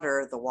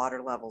water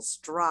levels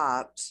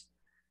dropped,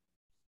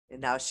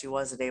 and now she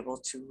wasn't able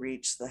to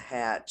reach the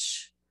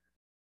hatch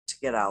to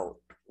get out,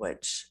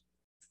 which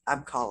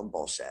I'm calling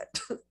bullshit.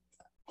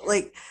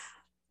 Like,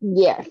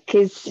 Yeah,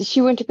 because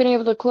she wouldn't have been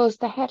able to close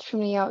the hatch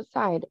from the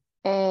outside.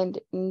 And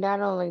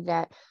not only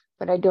that,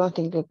 but I don't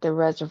think that the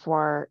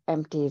reservoir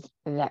empties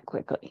that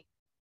quickly.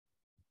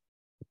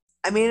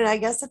 I mean, I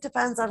guess it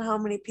depends on how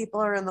many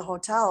people are in the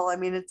hotel. I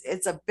mean,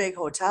 it's a big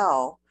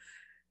hotel.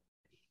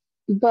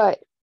 But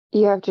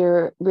you have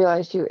to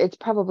realize too, it's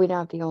probably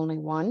not the only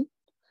one,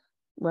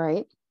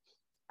 right?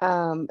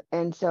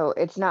 And so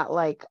it's not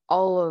like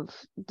all of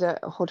the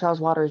hotel's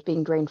water is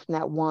being drained from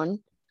that one.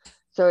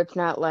 So it's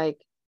not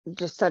like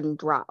just sudden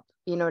drop.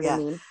 You know what I Yeah.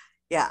 mean?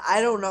 Yeah.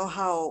 I don't know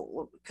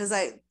how, because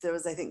there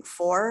was, I think,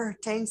 4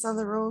 tanks on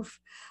the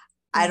roof.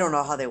 I don't Mhm.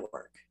 know how they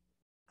work.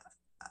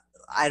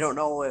 I don't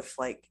know if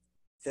like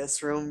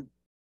this room,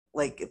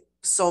 like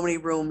so many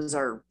rooms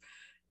are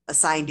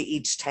assigned to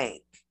each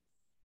tank.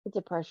 It's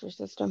a pressure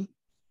system.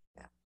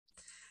 Yeah.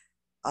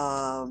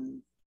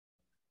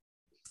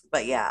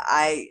 But yeah,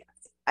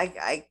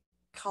 I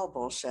call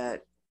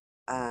bullshit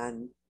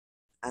on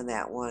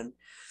that one.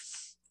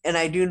 And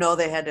I do know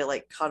they had to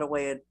like cut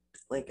away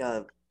like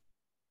a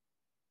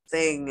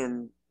thing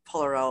and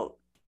pull her out,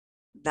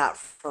 not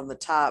from the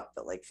top,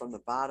 but like from the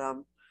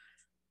bottom.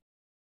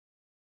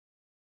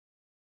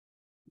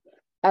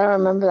 I don't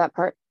remember that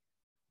part.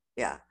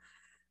 Yeah.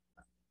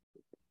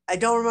 I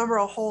don't remember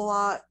a whole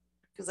lot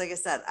because, like I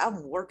said,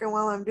 I'm working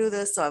while I'm doing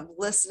this, so I'm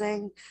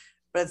listening,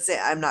 but I'd say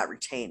I'm not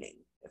retaining,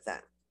 if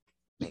that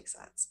makes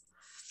sense.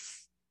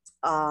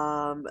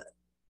 Um,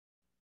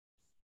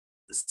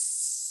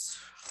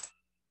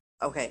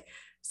 okay,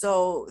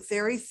 so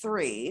theory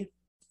 3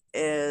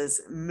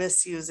 is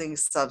misusing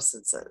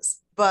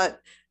substances, but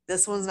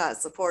this one's not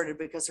supported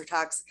because her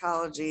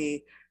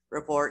toxicology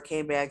report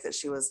came back that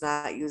she was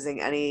not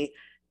using any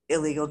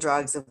illegal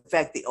drugs. In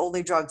fact, the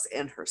only drugs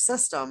in her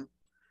system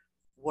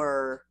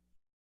were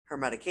her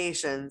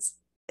medications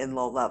in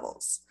low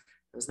levels.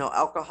 There's no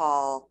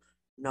alcohol,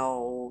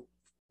 no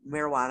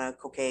marijuana,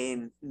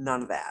 cocaine,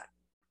 none of that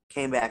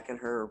came back in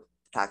her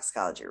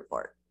toxicology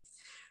report.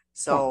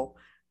 So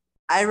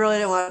I really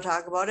didn't want to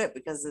talk about it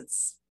because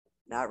it's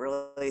not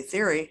really a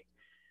theory,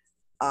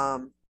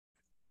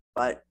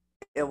 but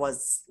it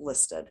was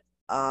listed.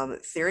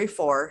 Theory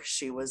 4,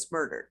 she was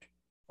murdered.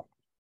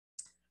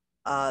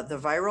 The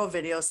viral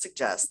video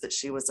suggests that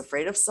she was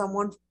afraid of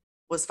someone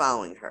was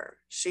following her.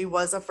 She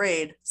was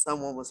afraid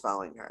someone was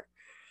following her.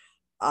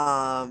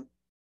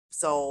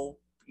 So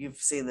you've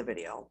seen the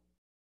video.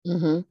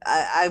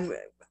 Mm-hmm.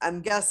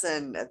 I'm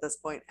guessing at this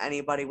point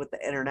anybody with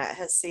the internet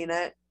has seen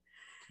it.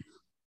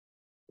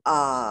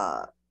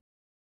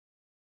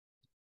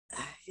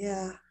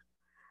 Yeah,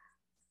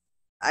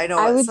 I know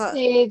I it's would not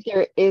say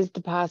there is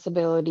the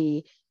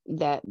possibility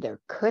that there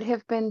could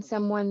have been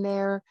someone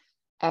there.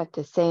 At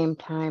the same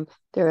time,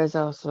 there is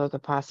also the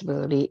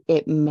possibility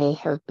it may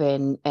have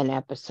been an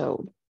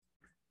episode.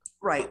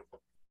 right.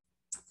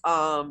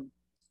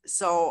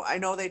 So I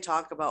know they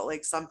talk about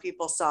like some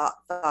people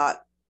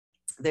thought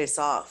they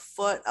saw a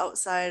foot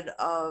outside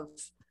of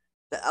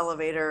the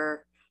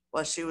elevator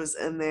while she was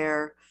in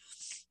there.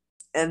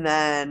 And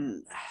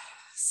then,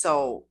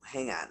 so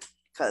hang on,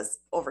 because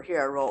over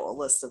here I wrote a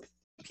list of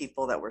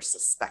people that were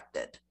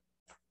suspected.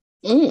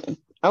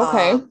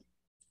 Okay.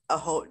 A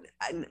whole,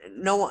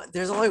 no one,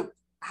 there's only,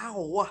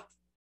 ow,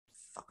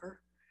 fucker,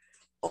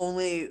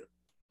 only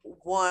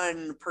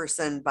one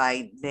person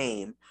by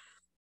name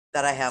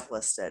that I have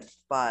listed,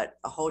 but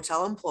a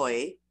hotel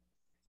employee.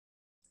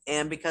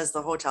 And because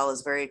the hotel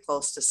is very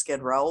close to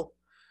Skid Row,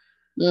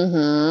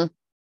 Mm-hmm.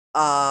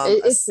 a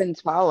It's been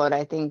swallowed,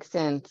 I think,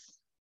 since,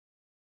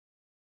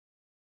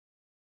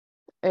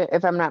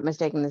 if I'm not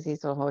mistaken, the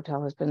Cecil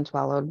Hotel has been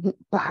swallowed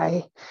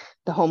by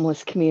the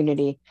homeless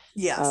community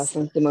yes.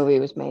 since the movie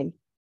was made.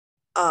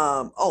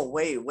 Oh,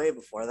 way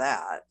before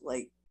that.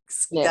 Like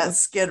that Yeah.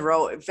 Skid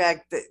Row. In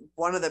fact,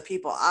 one of the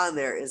people on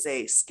there is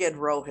a Skid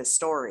Row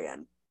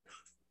historian.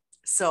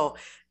 So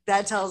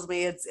that tells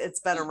me it's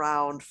been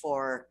around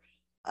for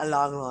a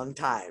long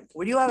time.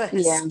 When you have a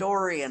Yeah.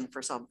 historian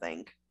for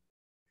something,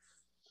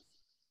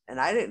 and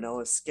I didn't know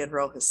a Skid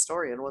Row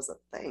historian was a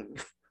thing.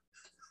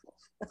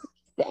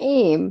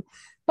 Same.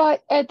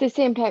 But at the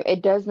same time,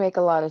 it does make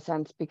a lot of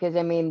sense because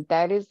I mean,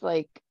 that is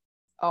like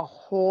a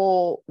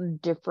whole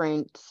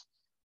different,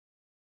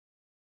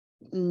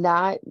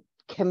 not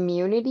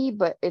community,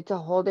 but it's a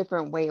whole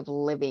different way of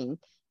living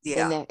in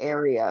Yeah, that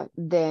area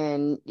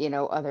than,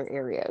 other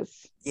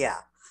areas.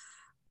 yeah.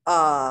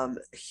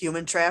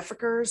 Human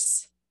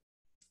traffickers.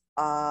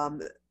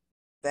 Um,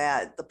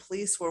 that the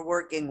police were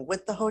working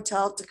with the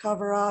hotel to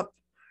cover up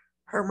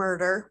her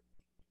murder.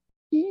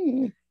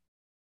 Hmm.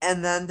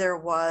 And then there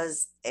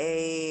was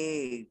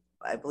I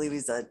believe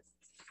he's a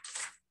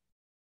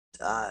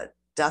uh,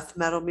 death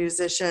metal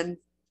musician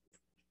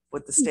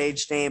with the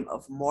stage name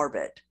of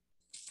Morbid.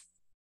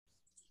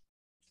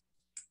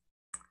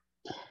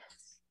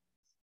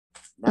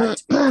 Not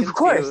to be Of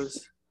course.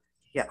 confused.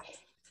 Yeah.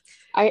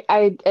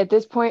 I at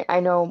this point I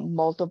know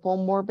multiple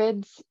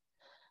Morbids.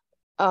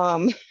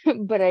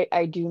 But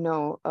I do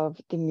know of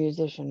the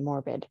musician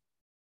Morbid.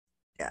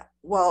 Yeah.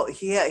 Well,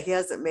 he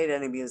hasn't made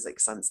any music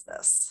since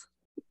this.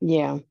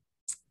 Yeah.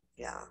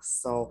 Yeah.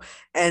 So,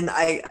 and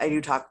I do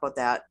talk about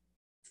that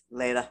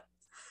later.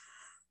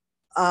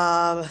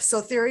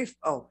 So theory,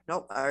 oh,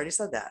 nope, I already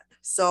said that.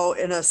 So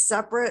in a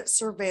separate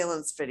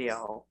surveillance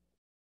video,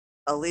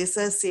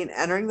 Elisa is seen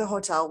entering the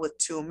hotel with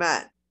two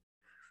men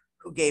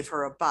who gave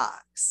her a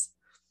box.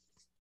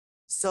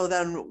 So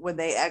then when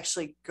they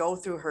actually go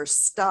through her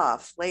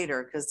stuff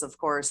later, because of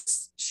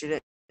course she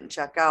didn't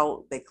check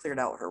out, they cleared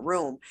out her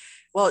room.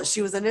 Well,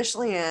 she was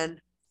initially in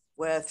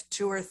with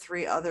two or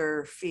three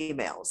other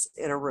females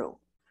in a room.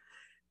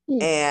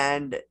 Hmm.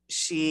 And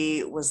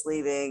she was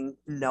leaving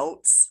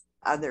notes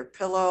on their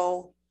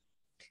pillow,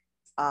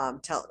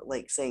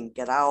 like saying,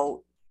 get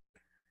out,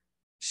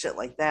 shit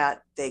like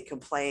that. They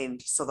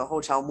complained. So the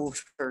hotel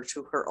moved her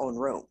to her own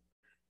room.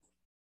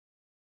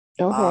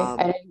 Okay. I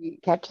Um,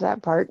 didn't catch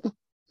that part.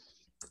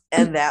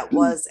 and that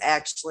was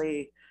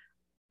actually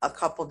a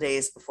couple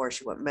days before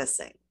she went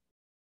missing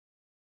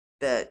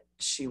that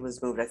she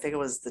was moved. I think it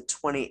was the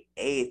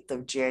 28th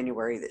of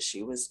January that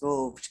she was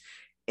moved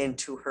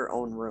into her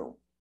own room.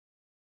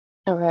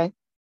 Okay.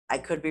 I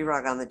could be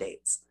wrong on the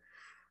dates.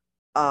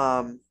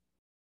 Um,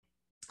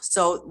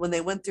 so when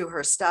they went through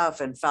her stuff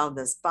and found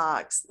this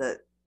box that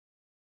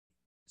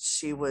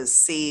she was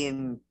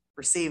seen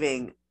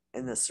receiving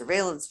in the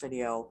surveillance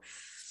video,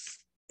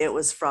 it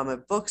was from a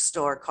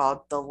bookstore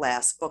called The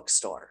Last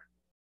Bookstore.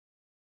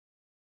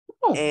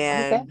 Oh,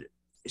 And okay.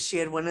 she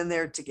had went in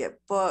there to get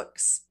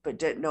books, but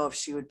didn't know if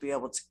she would be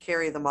able to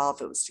carry them all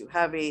if it was too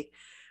heavy.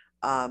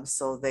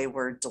 So they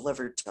were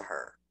delivered to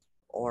her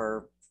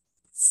or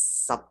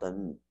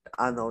something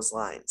on those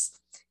lines.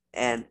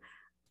 And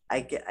I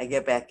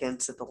get back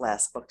into The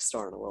Last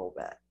Bookstore in a little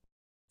bit.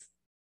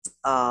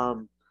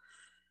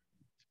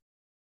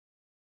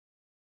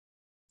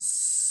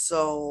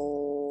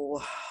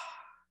 So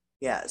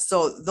yeah,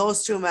 so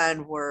those two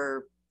men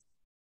were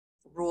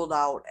ruled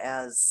out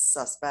as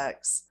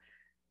suspects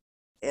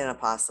in a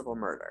possible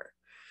murder.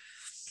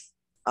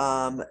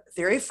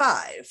 Theory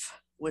 5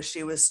 was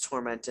she was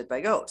tormented by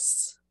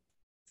ghosts,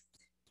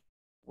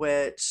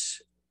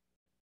 which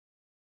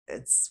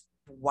it's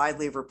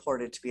widely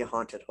reported to be a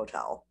haunted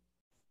hotel.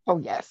 Oh,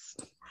 yes.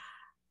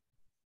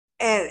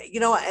 And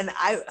and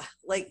I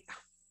like,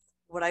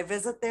 would I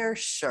visit there?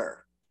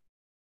 Sure.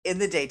 In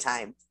the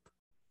daytime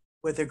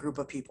with a group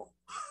of people.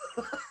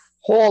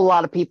 Whole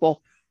lot of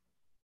people.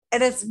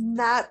 And it's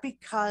not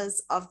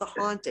because of the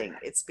haunting,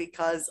 it's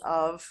because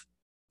of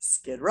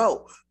Skid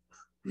Row.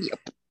 Yep.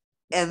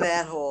 And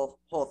that whole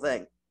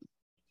thing.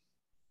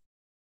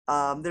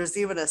 There's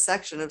even a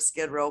section of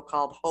Skid Row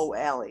called Ho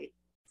Alley.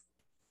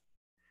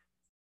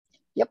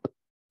 Yep.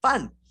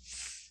 Fun.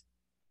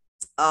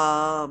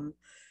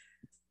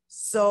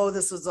 So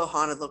this was a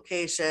haunted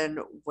location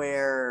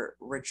where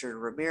Richard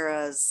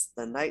Ramirez,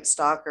 the Night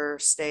Stalker,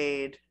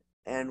 stayed,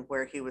 and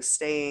where he was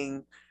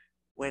staying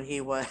when he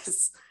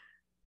was,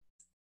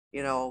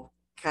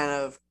 kind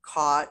of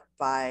caught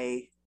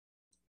by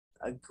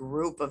a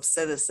group of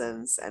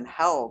citizens and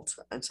held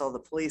until the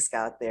police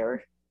got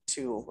there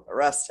to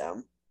arrest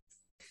him.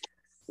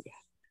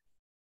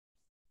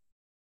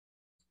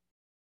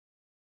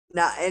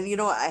 Now,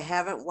 and I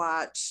haven't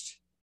watched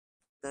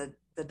the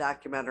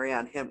documentary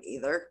on him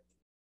either.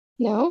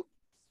 No?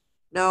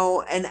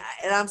 No, and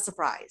I'm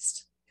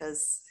surprised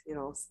because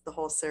the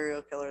whole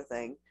serial killer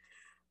thing.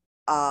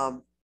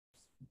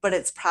 But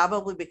it's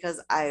probably because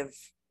I've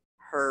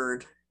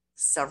heard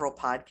several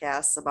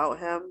podcasts about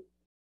him,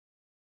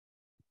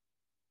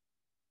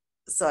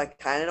 so I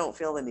kind of don't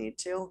feel the need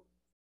to.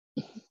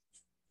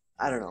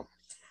 I don't know.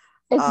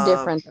 It's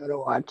different though to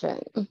watch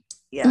it.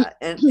 Yeah,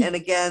 and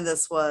again,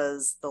 this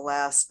was the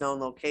last known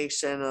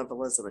location of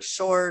Elizabeth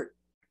Short,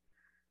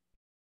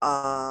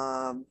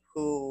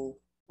 who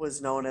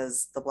was known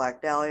as the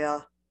Black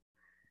Dahlia,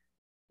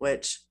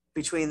 which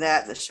between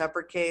that and the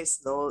Shepherd case,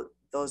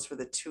 those were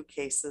the two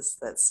cases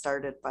that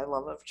started my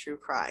love of true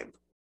crime.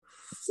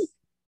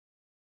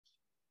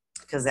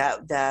 Because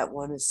that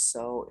one is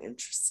so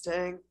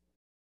interesting.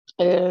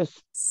 It is.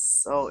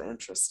 So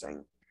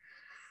interesting.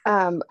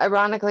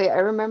 Ironically, I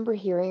remember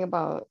hearing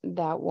about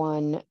that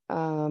one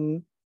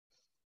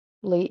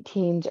late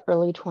teens,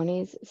 early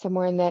 20s,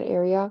 somewhere in that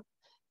area.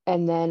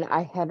 And then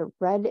I had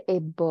read a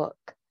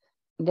book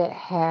that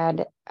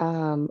had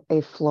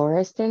a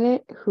florist in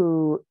it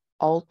who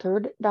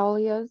altered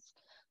dahlias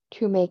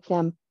to make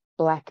them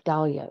black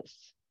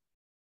dahlias.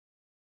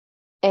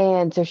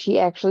 And so she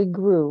actually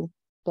grew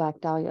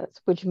black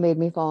dahlias, which made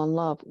me fall in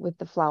love with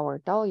the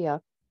flower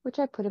dahlia, which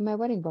I put in my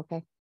wedding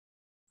bouquet.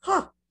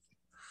 Huh.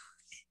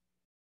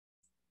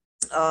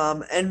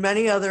 And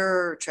many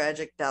other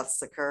tragic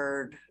deaths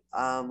occurred.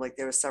 Like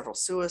there were several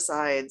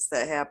suicides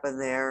that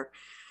happened there.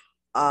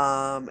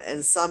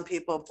 And some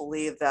people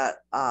believe that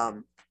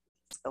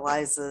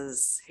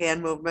Eliza's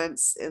hand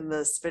movements in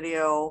this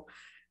video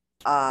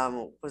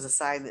was a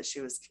sign that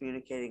she was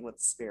communicating with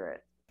the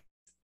spirit.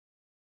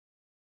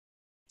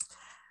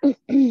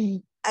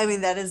 I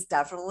mean, that is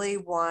definitely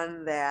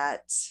one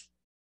that,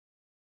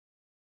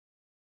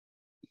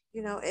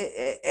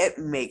 it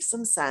makes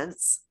some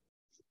sense.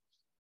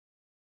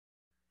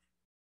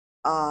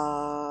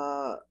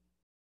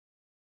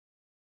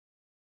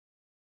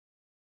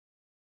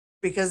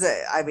 Because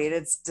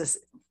it's just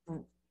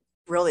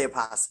really a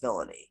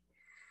possibility.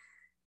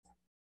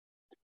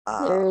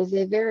 There is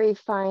a very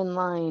fine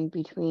line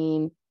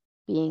between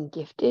being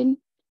gifted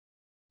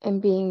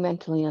and being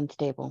mentally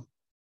unstable.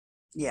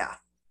 Yeah.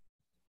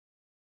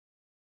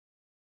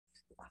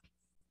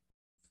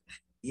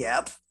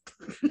 Yep.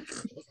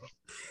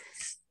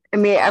 I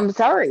mean, I'm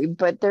sorry,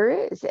 but there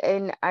is.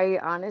 And I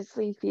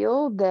honestly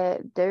feel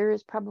that there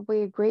is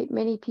probably a great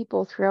many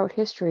people throughout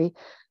history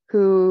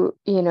who,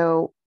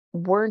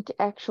 weren't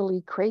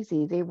actually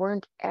crazy. They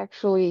weren't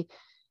actually,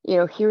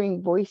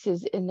 hearing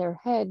voices in their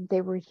head.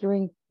 They were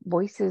hearing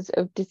voices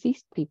of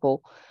deceased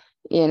people.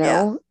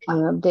 Yeah.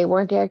 They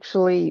weren't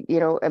actually,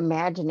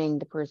 imagining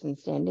the person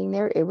standing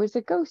there. It was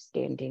a ghost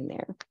standing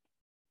there.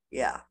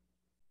 Yeah.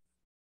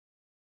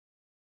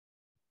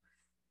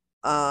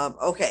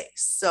 Okay,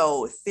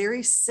 so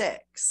theory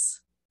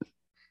 6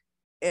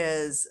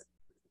 is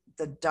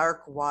the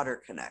dark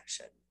water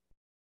connection.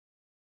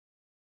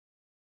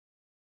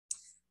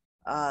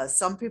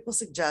 Some people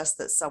suggest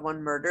that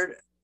someone murdered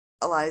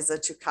Eliza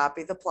to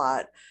copy the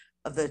plot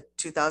of the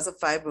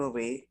 2005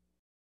 movie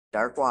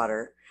Dark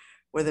Water,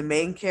 where the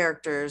main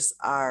characters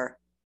are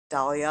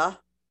Dahlia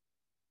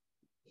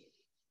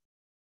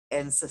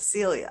and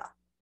Cecilia.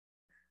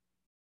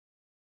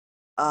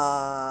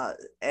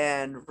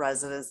 And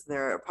residents in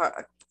their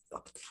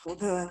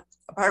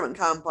apartment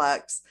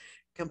complex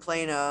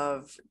complain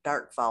of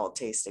dark,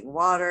 foul-tasting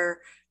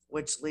water,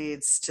 which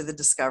leads to the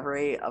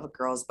discovery of a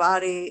girl's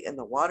body in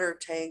the water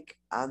tank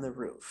on the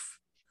roof.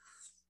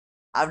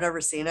 I've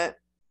never seen it.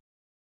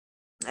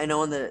 I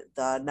know in the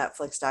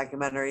Netflix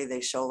documentary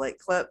they show like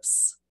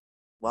clips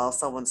while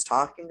someone's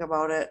talking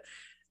about it.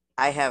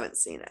 I haven't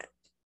seen it,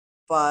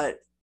 but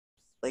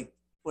like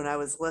when I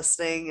was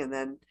listening, and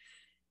then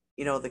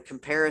the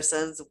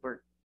comparisons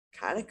were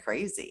kind of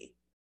crazy.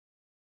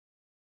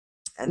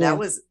 And that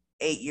was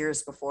 8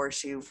 years before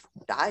she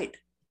died.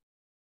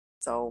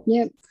 So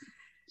yep,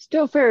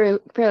 still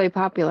fairly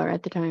popular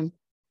at the time.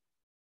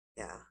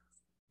 Yeah,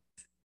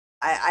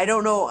 I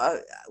don't know.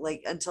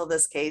 Like until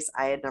this case,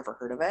 I had never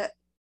heard of it.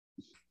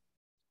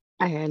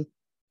 I had.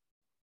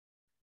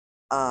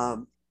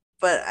 But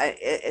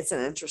it's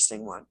an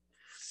interesting one.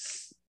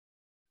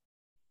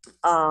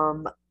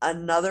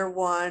 Another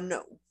one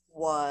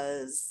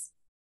was,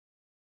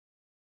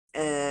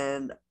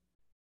 and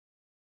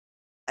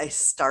I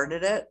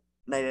started it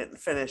and I didn't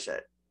finish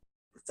it.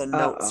 The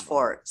notes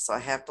for it, so I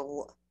have to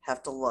look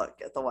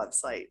at the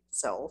website.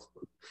 So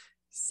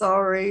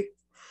sorry.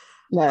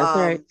 That's all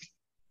right.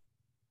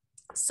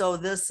 So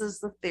this is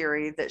the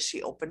theory that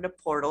she opened a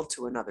portal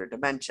to another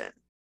dimension.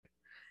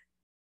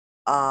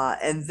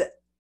 And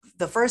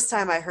the first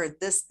time I heard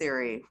this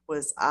theory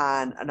was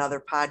on another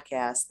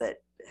podcast that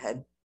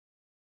had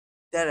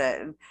did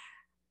it. And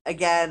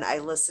again, I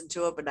listened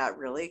to it, but not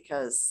really,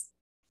 because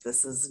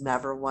this is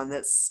never one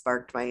that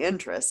sparked my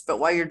interest. But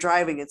while you're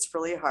driving, it's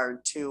really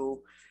hard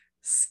to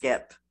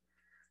skip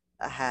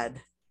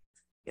ahead,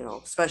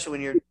 especially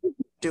when you're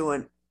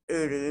doing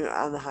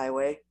on the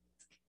highway.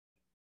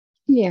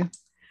 Yeah.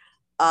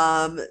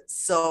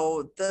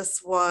 So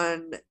this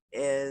one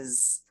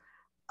is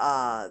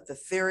the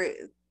theory.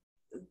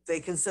 They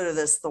consider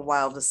this the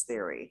wildest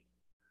theory.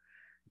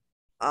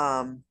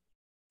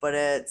 But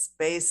it's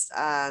based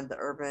on the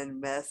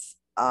urban myth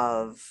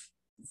of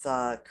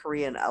the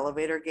Korean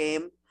elevator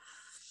game.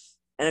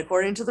 And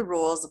according to the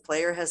rules, the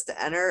player has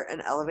to enter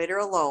an elevator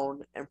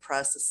alone and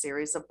press a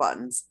series of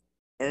buttons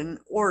in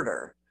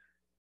order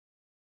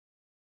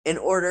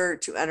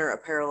to enter a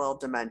parallel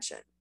dimension.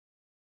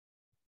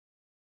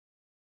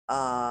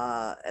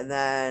 And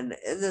then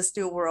in this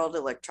new world,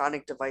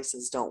 electronic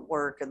devices don't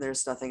work and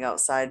there's nothing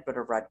outside but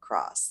a red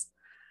cross.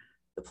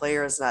 The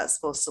player is not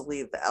supposed to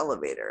leave the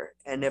elevator,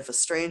 and if a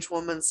strange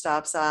woman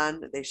stops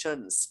on, they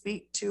shouldn't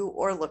speak to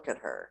or look at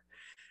her.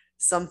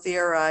 Some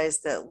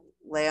theorize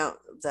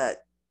that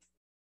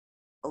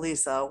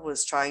Elisa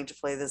was trying to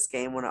play this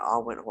game when it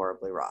all went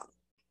horribly wrong.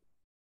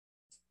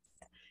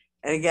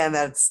 And again,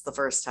 that's the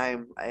first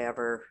time I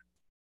ever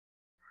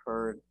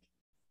heard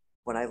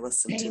when I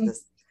listened to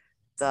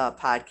the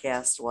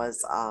podcast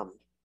was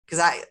because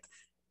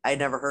I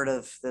never heard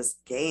of this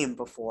game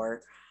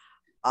before.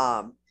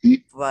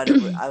 But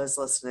I was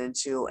listening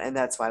to, and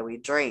that's why we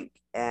drink,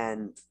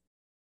 and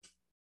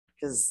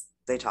because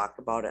they talk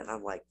about it, and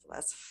I'm like, well,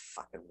 that's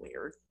fucking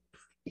weird.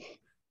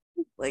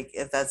 Like,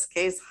 if that's the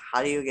case,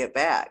 how do you get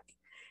back?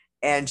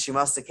 And she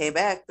must have came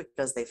back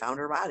because they found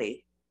her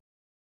body.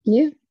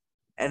 Yeah.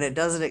 And it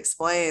doesn't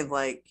explain,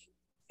 like,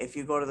 if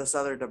you go to this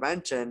other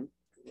dimension,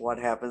 what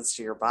happens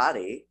to your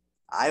body.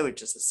 I would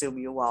just assume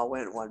you all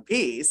went in one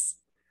piece.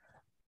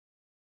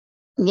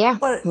 Yeah,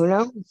 but who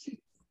knows?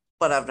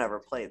 But I've never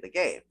played the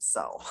game,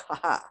 so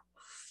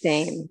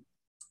same.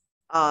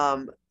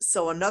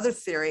 So another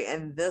theory,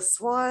 and this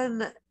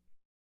one,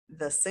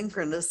 the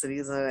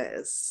synchronicities in it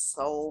is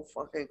so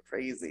fucking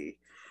crazy.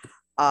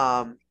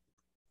 That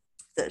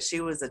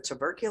she was a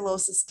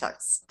tuberculosis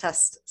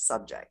test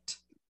subject.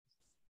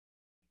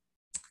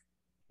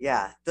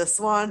 Yeah, this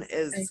one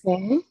is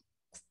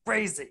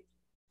crazy.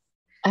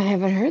 I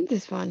haven't heard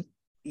this one.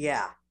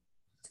 Yeah.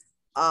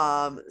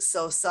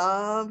 So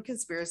some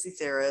conspiracy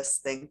theorists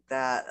think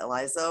that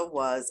Eliza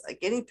was a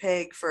guinea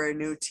pig for a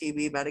new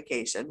TB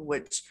medication,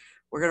 which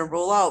we're going to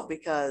rule out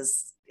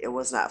because it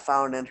was not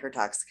found in her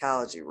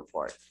toxicology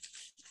report.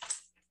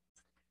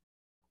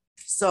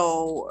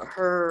 So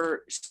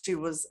she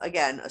was,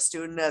 again, a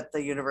student at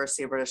the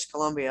University of British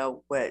Columbia,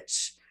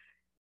 which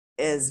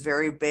is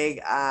very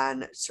big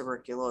on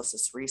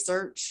tuberculosis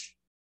research.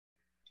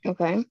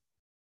 Okay.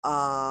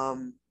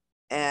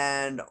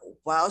 And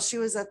while she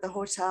was at the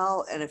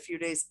hotel and a few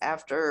days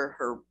after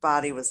her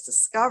body was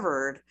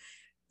discovered,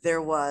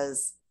 there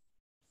was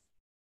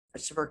a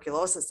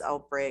tuberculosis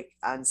outbreak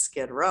on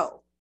Skid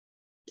Row.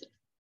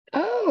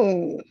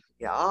 Oh.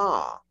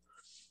 Yeah.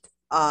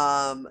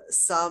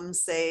 Some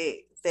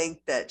think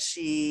that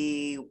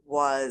she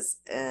was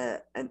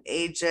an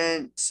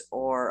agent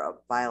or a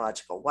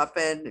biological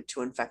weapon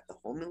to infect the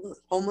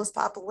homeless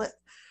population.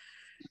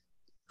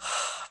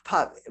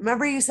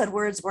 Remember you said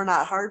words were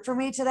not hard for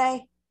me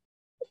today?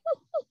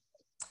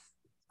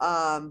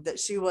 That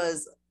she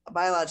was a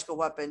biological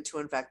weapon to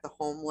infect the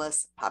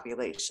homeless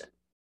population.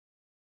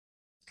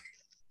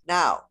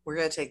 Now we're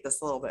going to take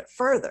this a little bit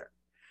further.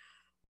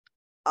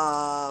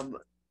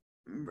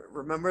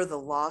 Remember the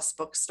Lost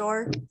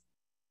Bookstore?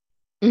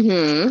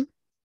 Mm-hmm.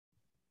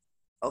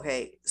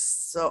 Okay,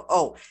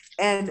 so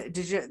and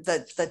did you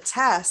the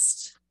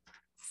test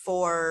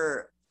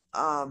for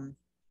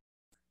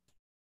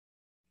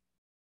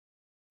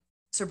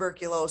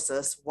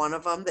tuberculosis, one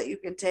of them that you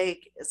can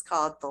take is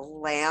called the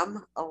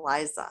Lamb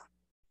ELISA,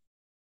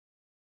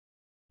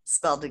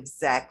 spelled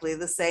exactly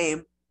the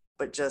same,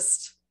 but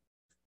just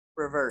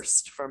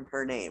reversed from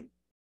her name.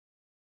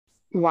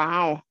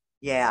 Wow.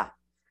 Yeah.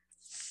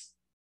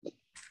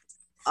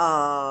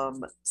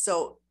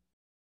 So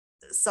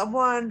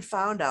someone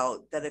found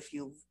out that if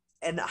you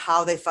and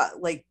how they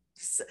found like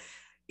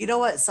you know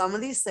what, some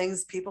of these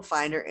things people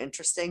find are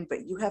interesting,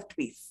 but you have to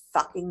be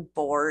fucking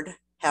bored,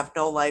 have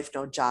no life,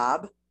 no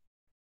job,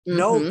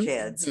 no Mm-hmm.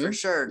 kids, for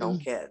sure, no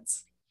Mm-hmm.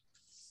 kids.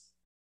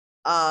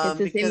 It's the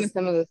same with Because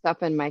some of the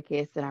stuff in my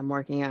case that I'm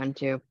working on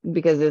too,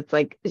 because it's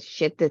like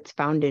shit that's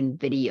found in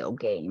video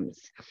games.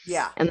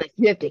 yeah, And like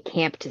you have to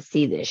camp to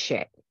see this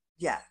shit.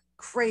 yeah,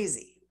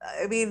 crazy.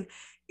 I mean,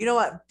 you know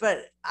what,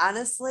 but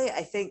honestly,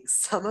 I think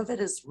some of it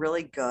is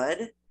really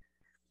good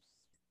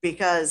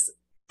because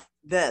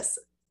this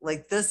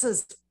this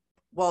is,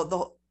 well,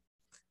 the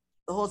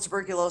whole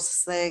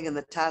tuberculosis thing and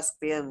the test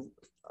being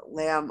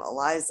Lamb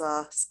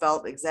Eliza,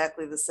 spelled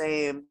exactly the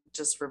same,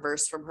 just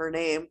reversed from her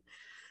name.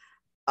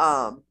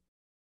 Um,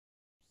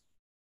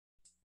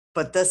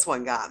 but this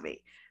one got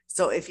me.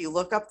 So if you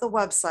look up the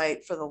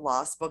website for the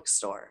Lost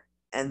Bookstore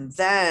and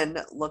then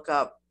look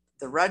up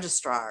the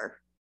registrar,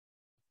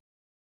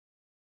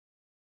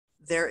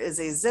 there is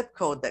a zip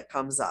code that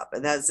comes up,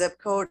 and that zip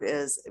code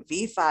is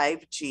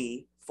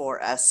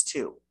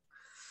V5G4S2.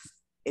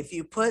 If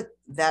you put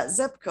that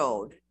zip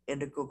code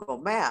into Google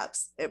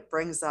Maps, it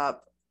brings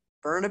up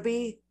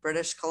Burnaby,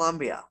 British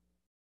Columbia,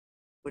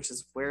 which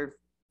is where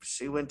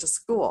she went to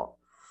school.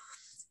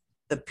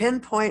 The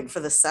pinpoint for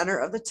the center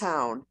of the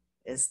town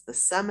is the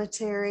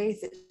cemetery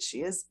that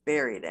she is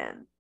buried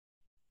in.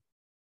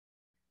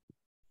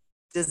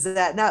 Does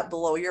that not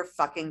blow your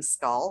fucking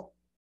skull?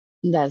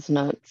 That's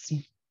nuts.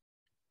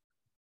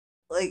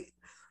 Like,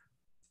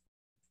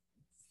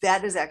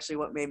 that is actually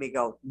what made me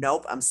go,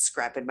 nope, I'm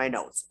scrapping my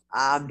notes.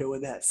 I'm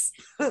doing this.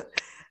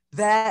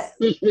 that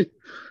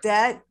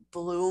that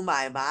blew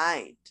my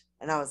mind.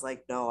 And I was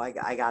like, no, I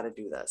got to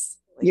do this.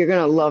 Like, You're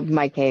gonna love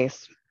my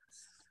case.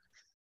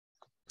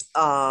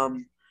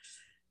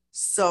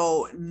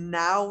 So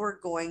now we're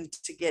going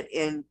to get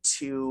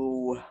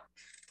into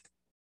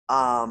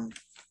the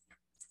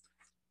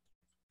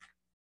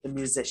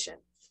musician.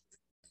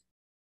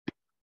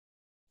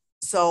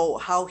 So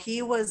how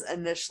he was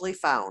initially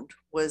found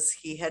was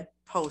he had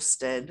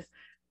posted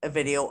a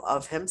video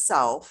of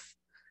himself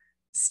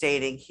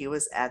stating he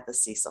was at the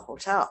Cecil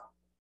Hotel.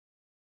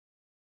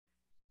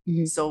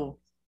 Mhm. So,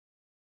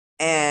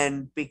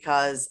 and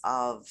because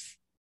of,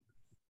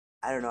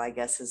 I don't know, I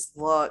guess his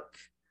look,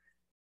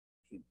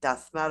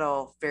 death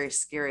metal, very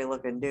scary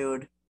looking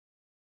dude.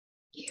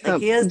 Like Yep,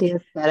 he is, the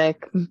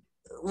aesthetic.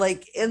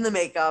 like in the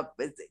makeup,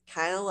 it's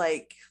kind of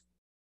like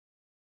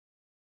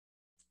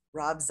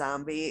Rob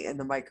Zombie in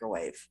the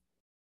microwave.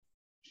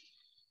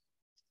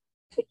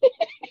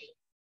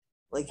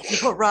 Like if you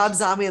put Rob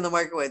Zombie in the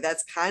microwave,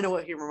 that's kind of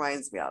what he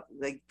reminds me of.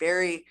 Like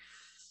very,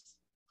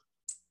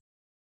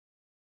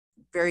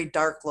 very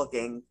dark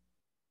looking.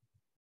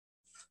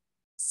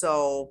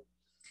 So,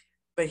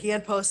 but he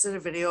had posted a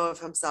video of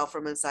himself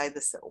from inside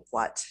the cell.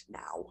 What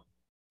now?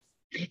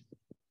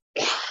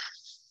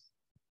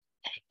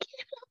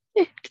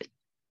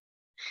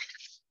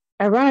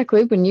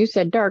 Ironically, when you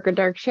said dark, a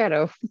dark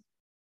shadow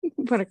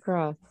went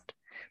across.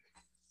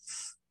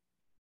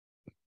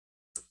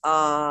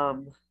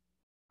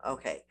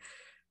 Okay.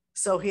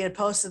 So he had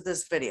posted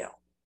this video,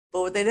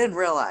 but what they didn't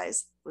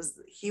realize was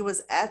he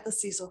was at the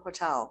Cecil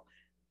Hotel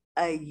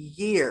a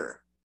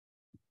year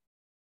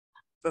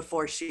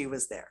before she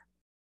was there.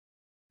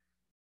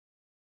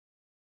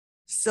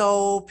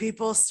 So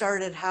people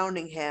started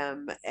hounding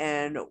him,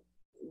 and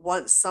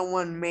once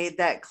someone made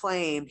that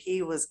claim,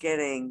 he was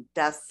getting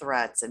death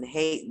threats and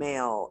hate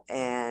mail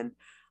and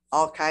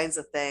all kinds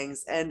of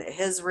things. And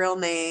his real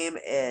name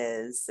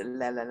is,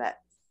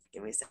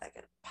 give me a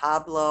second,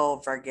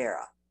 Pablo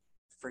Vergara.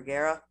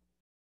 Vergara?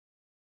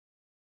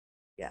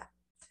 Yeah.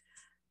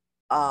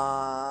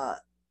 Uh,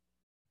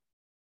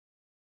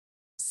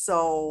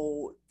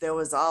 so there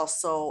was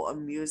also a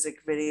music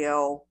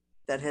video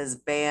that his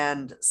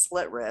band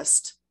Slit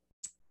Wrist,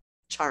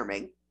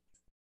 charming.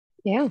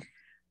 Yeah.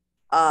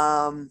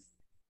 Um,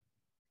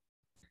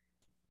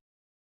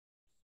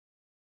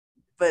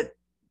 but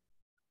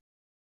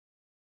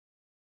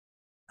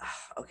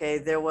okay,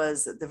 there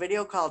was the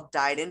video called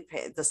Died in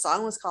Pain. The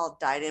song was called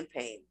Died in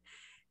Pain.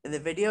 And the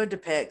video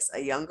depicts a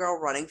young girl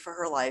running for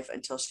her life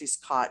until she's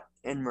caught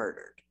and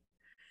murdered.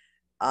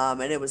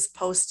 And it was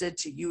posted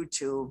to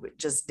YouTube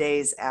just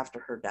days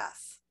after her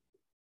death.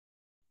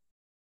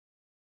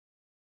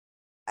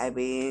 I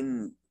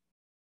mean,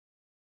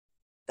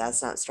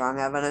 that's not strong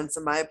evidence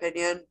in my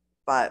opinion,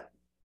 but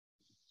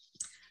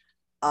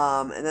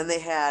And then they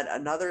had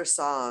another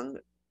song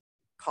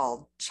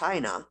called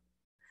China,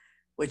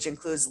 which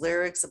includes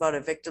lyrics about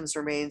a victim's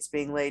remains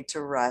being laid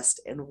to rest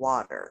in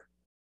water,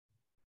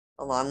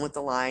 along with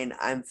the line,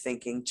 "I'm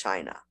thinking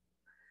China.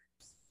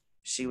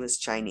 She was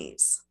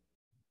Chinese."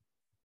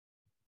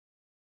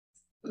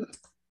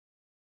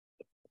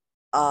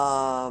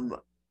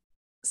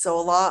 So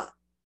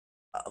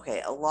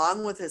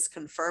along with his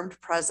confirmed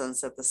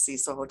presence at the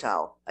Cecil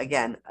Hotel,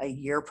 again, a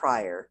year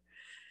prior,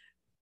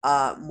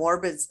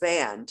 Morbid's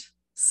band,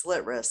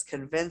 Slit Wrist,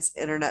 convinced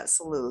internet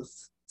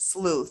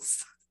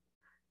sleuths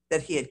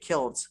that he had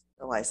killed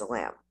Elisa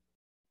Lam.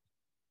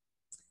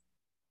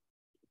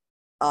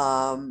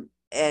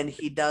 And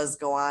he does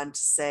go on to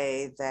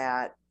say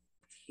that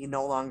he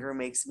no longer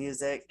makes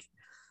music.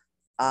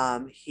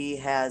 He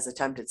has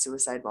attempted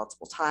suicide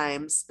multiple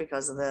times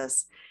because of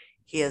this.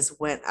 He has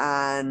went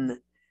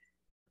on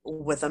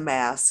with a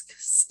mask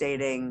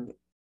stating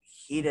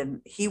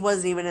he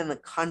wasn't even in the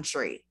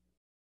country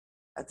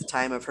at the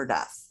time of her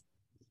death.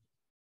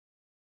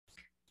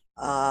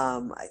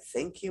 I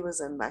think he was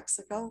in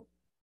Mexico.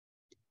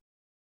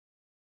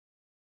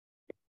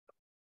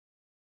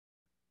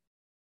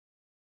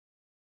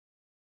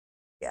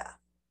 Yeah.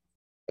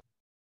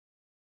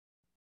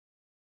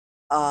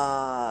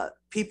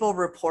 People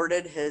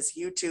reported his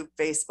YouTube,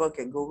 Facebook,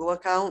 and Google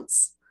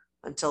accounts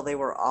until they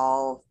were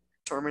all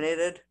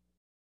terminated.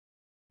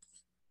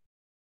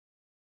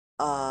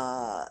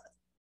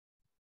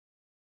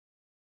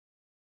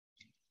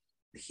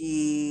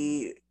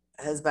 He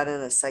has been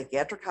in a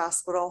psychiatric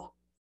hospital.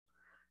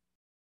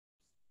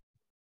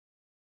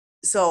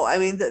 So, I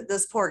mean,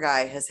 this poor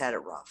guy has had it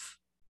rough.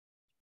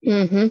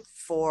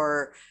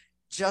 For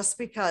just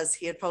because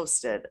he had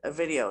posted a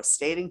video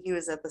stating he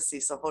was at the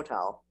Cecil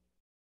Hotel.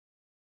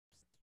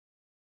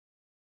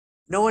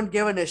 No one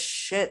giving a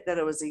shit that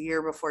it was a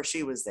year before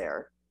she was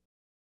there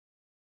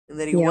and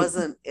that he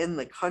wasn't in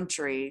the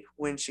country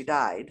when she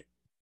died.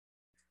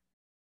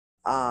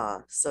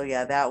 So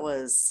yeah, that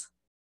was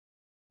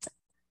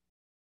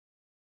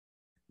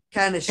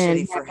kind of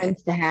shitty for him.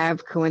 Happens to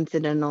have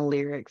coincidental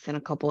lyrics in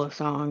a couple of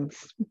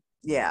songs.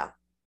 Yeah.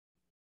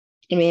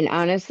 I mean,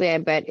 honestly, I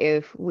bet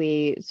if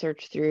we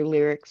search through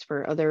lyrics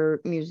for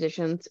other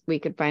musicians, we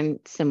could find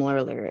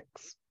similar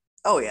lyrics.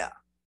 Oh yeah.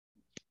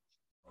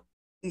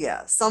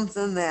 Yeah,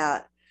 something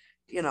that,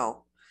 you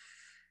know,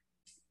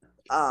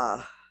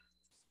 yeah.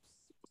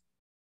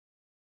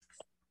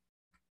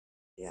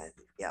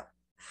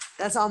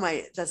 That's all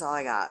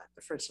I got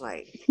for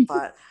tonight.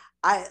 But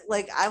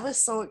I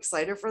was so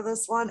excited for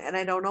this one, and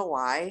I don't know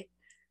why,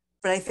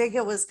 but I think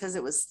it was because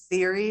it was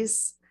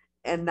theories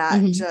and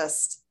not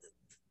just,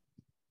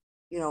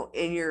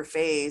 in your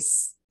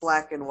face,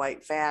 black and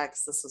white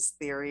facts. This was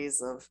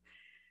theories of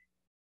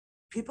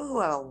people who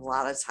have a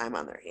lot of time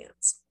on their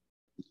hands.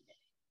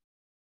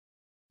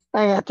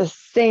 I got the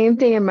same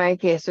thing in my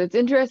case. So it's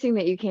interesting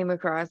that you came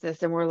across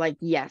this and were like,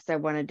 yes, I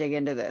want to dig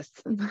into this.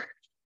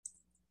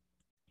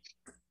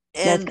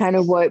 That's kind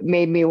of what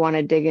made me want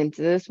to dig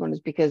into this one, is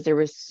because there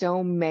was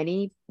so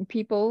many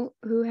people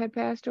who had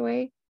passed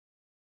away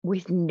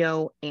with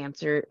no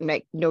answer,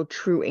 like no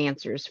true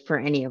answers for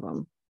any of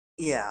them.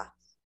 Yeah.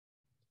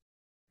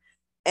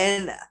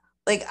 And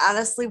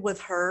honestly,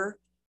 with her,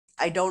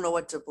 I don't know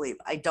what to believe.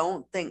 I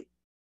don't think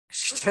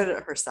she did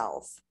it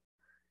herself.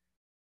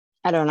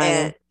 I don't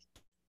either.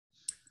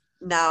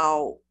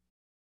 Now,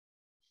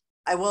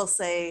 I will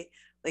say,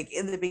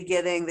 in the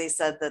beginning, they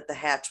said that the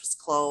hatch was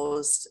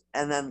closed,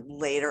 and then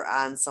later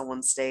on,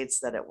 someone states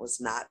that it was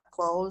not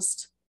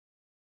closed.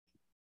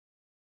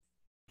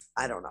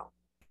 I don't know.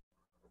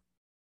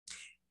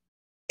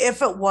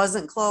 If it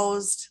wasn't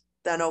closed,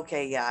 then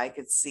okay, yeah, I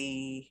could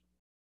see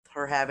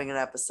her having an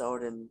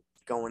episode and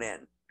going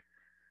in.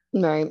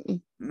 Right.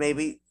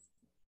 Maybe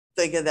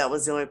thinking that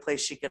was the only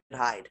place she could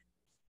hide.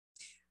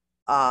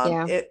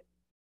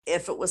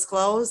 If it was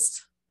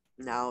closed,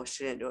 no,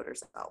 she didn't do it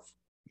herself.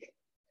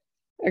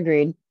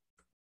 Agreed.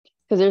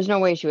 Because there's no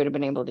way she would have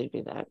been able to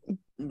do that.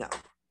 No.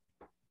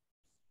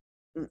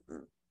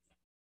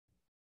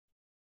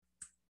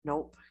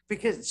 Nope.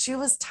 Because she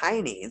was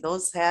tiny.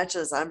 Those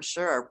hatches, I'm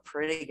sure, are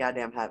pretty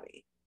goddamn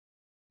heavy.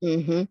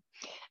 And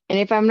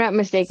if I'm not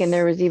mistaken,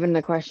 there was even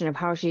the question of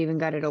how she even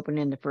got it open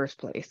in the first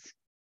place.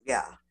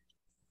 Yeah.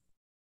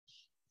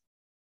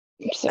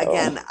 So.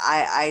 Again,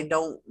 I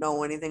don't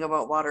know anything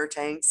about water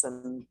tanks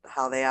and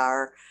how they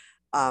are.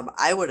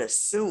 I would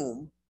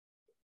assume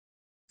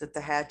that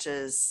the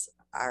hatches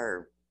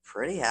are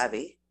pretty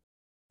heavy.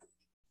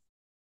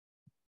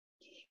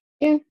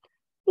 Yeah,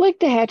 like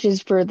the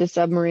hatches for the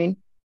submarine.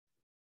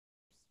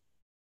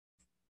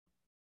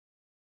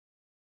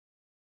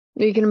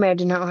 You can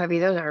imagine how heavy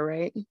those are,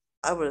 right?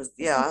 I would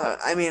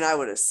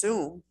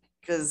assume,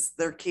 because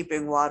they're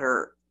keeping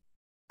water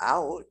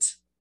out.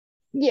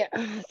 Yeah,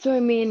 so I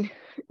mean,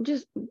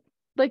 just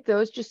like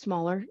those, just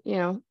smaller,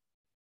 Yeah.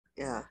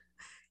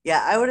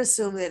 Yeah, I would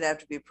assume they'd have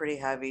to be pretty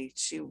heavy.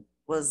 She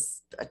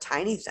was a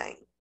tiny thing.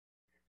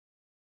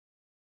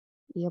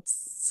 Yep.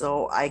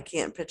 So I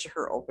can't picture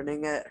her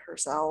opening it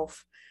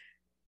herself.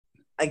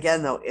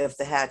 again, though, if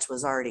the hatch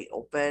was already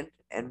open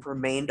and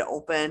remained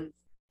open,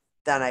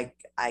 then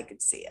I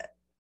could see it.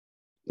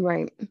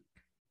 Right.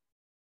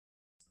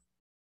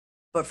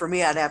 But for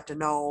me, I'd have to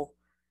know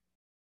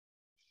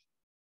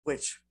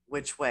which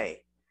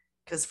way,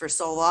 because for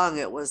so long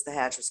it was the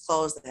hatch was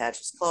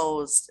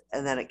closed,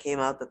 and then it came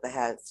out that the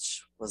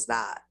hatch was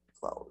not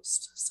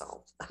closed.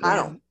 So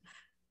Yeah.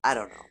 I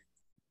don't know.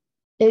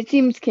 It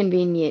seems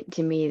convenient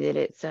to me that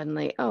it's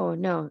suddenly, oh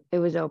no, it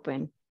was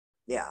open.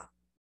 Yeah,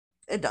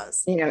 it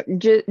does.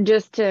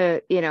 Just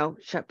to,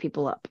 shut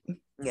people up.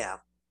 Yeah,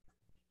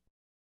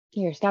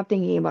 Here, stop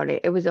thinking about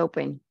it. It was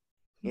open.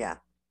 yeah,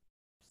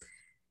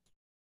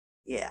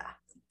 yeah.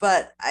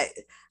 But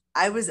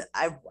I was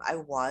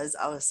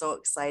so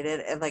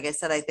excited, and like I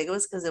said, I think it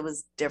was because it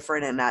was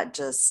different and not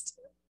just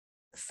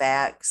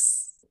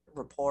facts,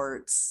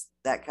 reports,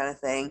 that kind of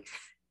thing.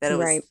 That it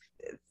was Right.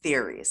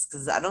 theories,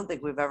 because I don't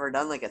think we've ever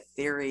done like a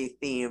theory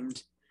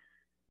themed.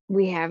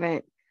 We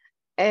haven't.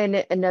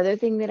 And another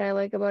thing that I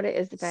like about it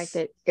is the fact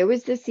that it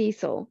was the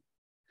Cecil,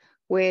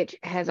 which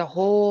has a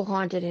whole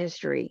haunted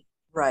history,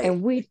 Right.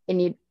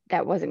 and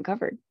that wasn't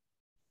covered.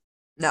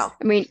 No.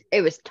 I mean,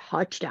 it was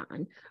touched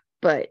on,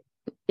 but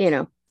you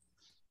know,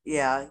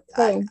 Yeah.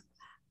 so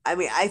I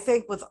mean, I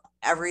think with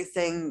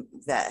everything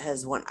that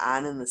has went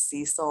on in the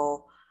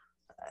Cecil,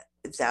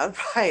 that would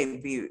probably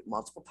be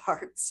multiple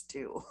parts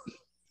too.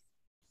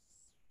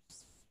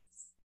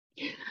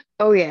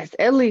 oh yes,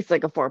 at least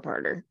like a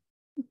four-parter.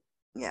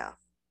 Yeah.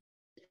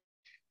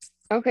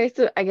 Okay,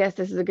 so I guess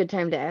this is a good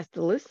time to ask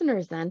the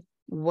listeners then,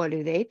 what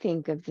do they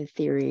think of the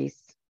theories?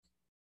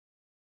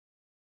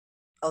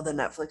 Oh, the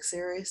Netflix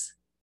series.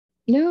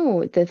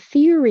 No, the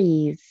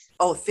theories.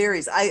 Oh,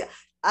 theories.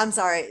 I'm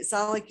sorry. It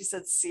sounded like you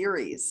said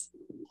series.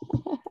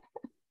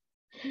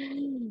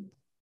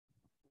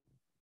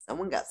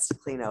 Someone got to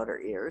clean out her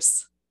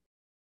ears.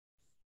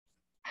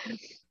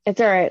 It's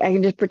all right. I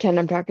can just pretend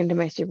I'm talking to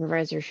my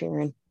supervisor,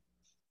 Sharon.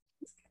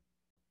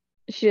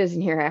 She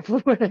doesn't hear half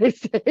of what I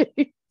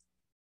say.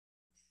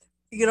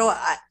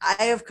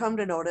 I have come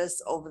to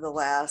notice over the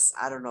last,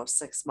 I don't know,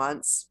 6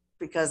 months,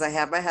 because I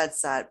have my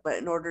headset, but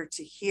in order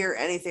to hear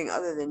anything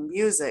other than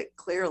music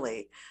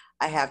clearly,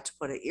 I have to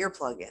put an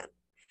earplug in.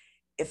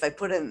 If I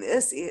put in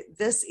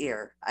this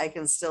ear, I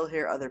can still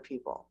hear other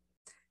people.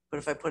 But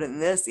if I put it in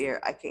this ear,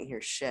 I can't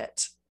hear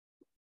shit.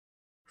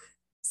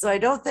 So I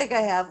don't think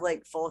I have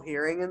like full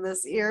hearing in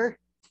this ear.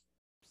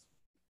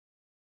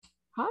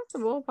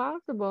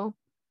 Possible.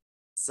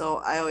 So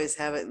I always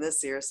have it in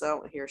this ear, so I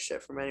don't hear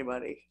shit from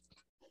anybody.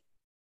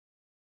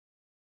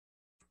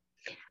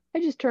 I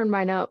just turned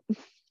mine up.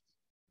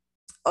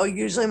 Oh,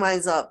 usually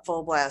mine's up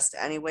full blast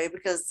anyway,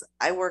 because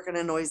I work in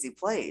a noisy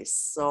place,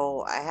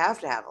 so I have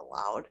to have it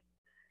loud.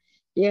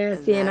 Yeah,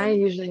 And see, and I then,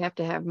 usually have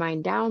to have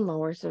mine down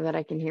lower so that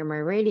I can hear my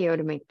radio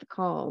to make the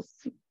calls.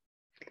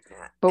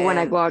 yeah, But when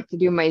I go and out to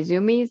do my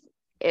Zoomies,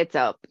 it's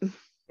up.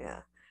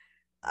 yeah,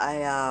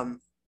 I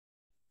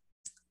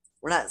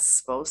we're not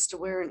supposed to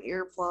wear an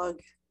earplug.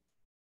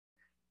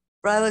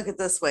 But I look at it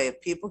this way: if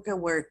people can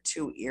wear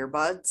two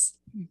earbuds,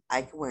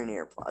 I can wear an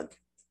earplug.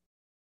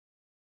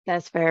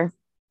 That's fair.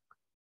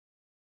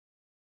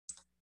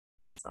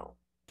 So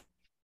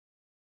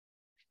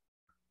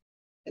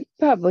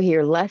Probably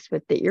hear less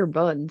with the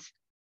earbuds.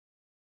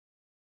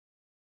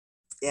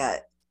 yeah,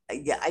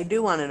 yeah, I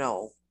do want to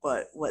know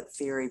what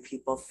theory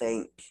people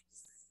think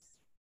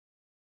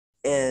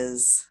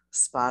is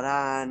spot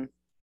on,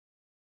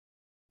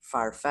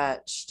 far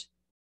fetched.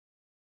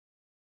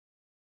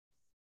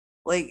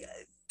 Like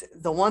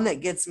the one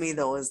that gets me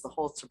though is the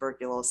whole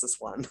tuberculosis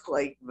one.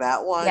 Like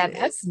that one Yeah,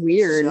 that's is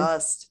weird.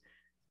 just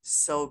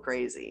so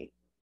crazy.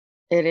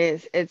 It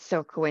is. It's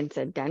so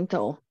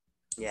coincidental.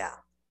 Yeah.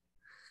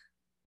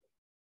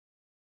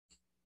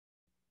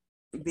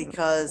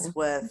 Because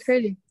Yeah, it's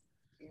crazy.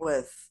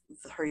 with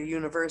her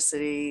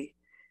university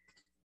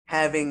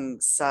having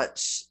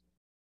such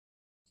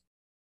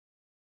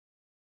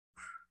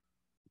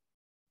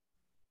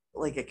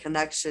like a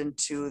connection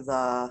to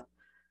the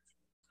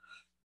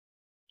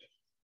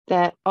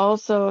That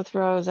also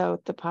throws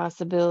out the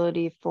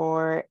possibility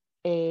for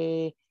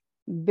a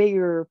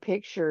bigger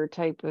picture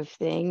type of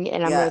thing.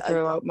 And I'm going to yeah,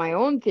 throw out my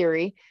own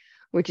theory,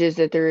 which is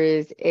that there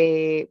is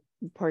a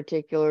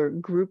particular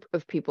group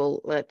of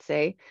people, let's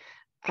say,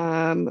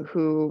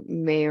 who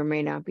may or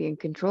may not be in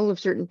control of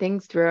certain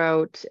things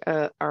throughout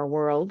our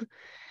world,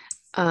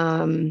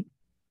 um,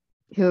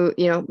 who,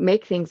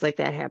 make things like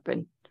that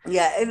happen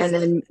yeah, and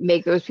then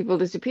make those people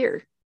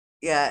disappear.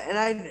 yeah,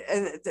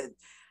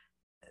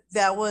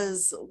 that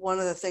was one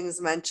of the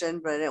things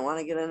mentioned, but I didn't want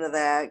to get into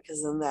that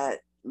because then that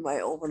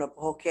might open up a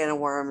whole can of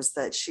worms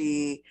that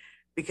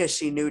because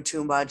she knew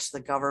too much, the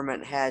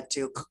government had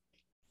to.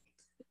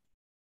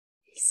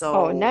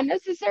 Oh, not So,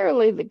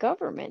 necessarily the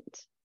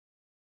government.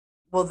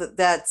 well,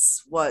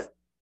 that's what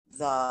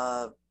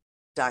the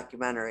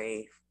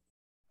documentary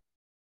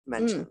Mm,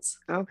 mentions.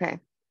 okay.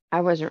 I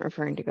wasn't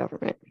referring to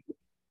government.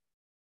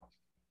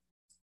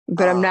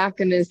 But I'm Um, not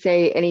going to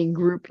say any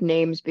group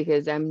names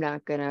because I'm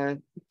not going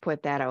to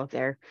put that out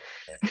there.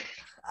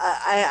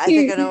 I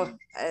think I know.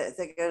 I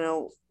think I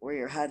know where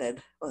you're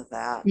headed with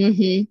that.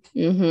 Mm-hmm.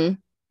 Mm-hmm.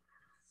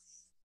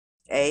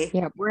 A,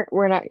 Yeah,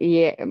 we're not.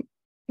 Yeah.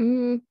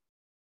 Mm,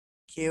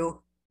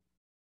 Q.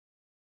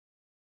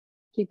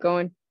 keep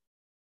going.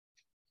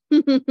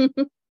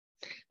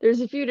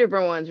 There's a few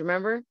different ones.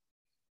 Remember?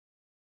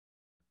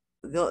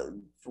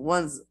 The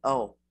ones.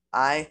 Oh,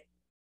 I.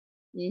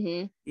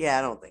 Mm-hmm. Yeah,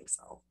 I don't think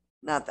so.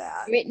 Not I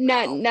that. mean,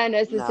 not No, not no.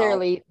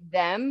 necessarily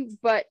them,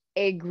 but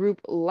a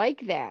group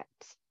like that.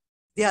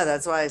 Yeah,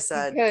 that's why I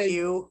said Because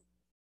Q.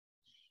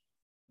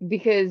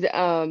 because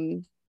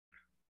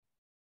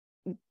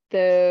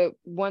the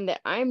one that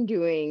I'm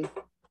doing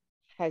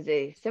has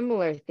a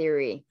similar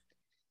theory.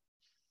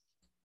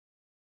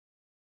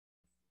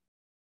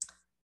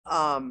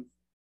 Um,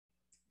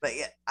 but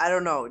yeah, I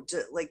don't know.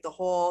 Like the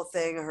whole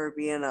thing, of her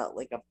being a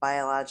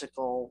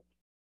biological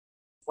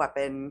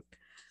weapon,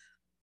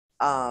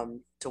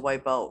 to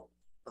wipe out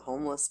the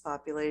homeless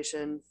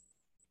population.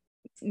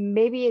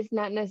 Maybe it's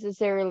not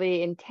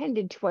necessarily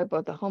intended to wipe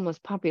out the homeless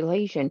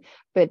population,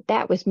 but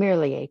that was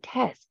merely a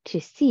test to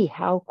see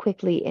how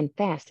quickly and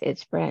fast it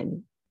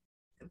spread.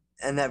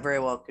 And that very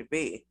well could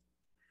be.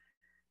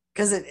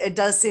 Because it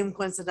does seem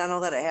coincidental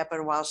that it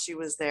happened while she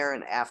was there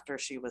and after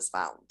she was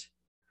found.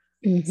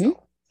 Hmm.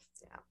 So,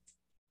 yeah.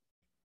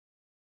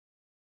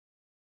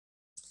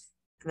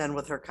 And then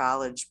with her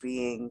college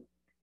being,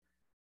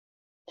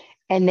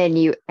 And then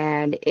you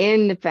add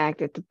in the fact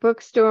that the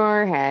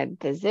bookstore had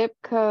the zip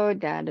code,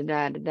 da da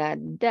da da da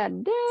da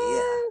da.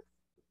 yeah,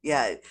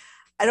 yeah.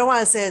 I don't want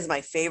to say it's my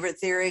favorite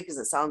theory because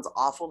it sounds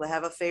awful to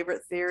have a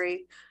favorite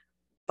theory,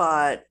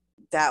 but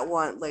that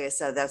one, like I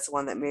said, that's the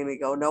one that made me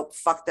go, nope,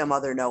 fuck them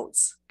other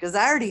notes. Because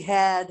I already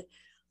had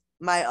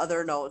my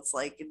other notes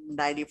like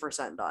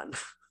 90% done.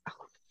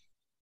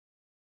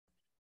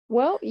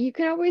 Well, you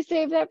can always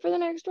save that for the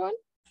next one.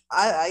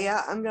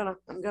 Yeah, I'm gonna.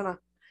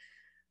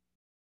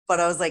 But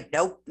I was like,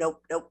 nope,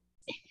 nope, nope.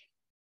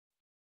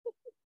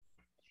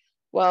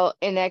 Well,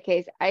 in that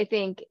case, I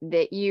think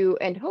that you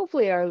and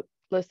hopefully our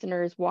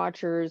listeners,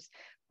 watchers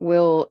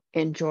will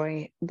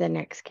enjoy the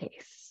next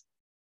case.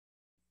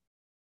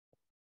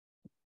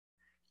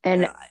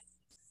 And I,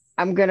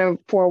 I'm going to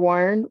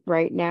forewarn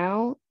right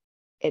now,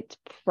 it's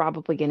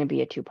probably going to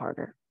be a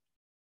two-parter.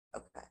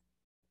 okay,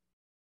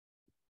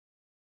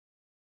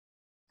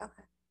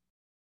 okay.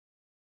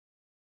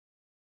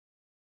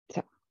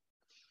 So,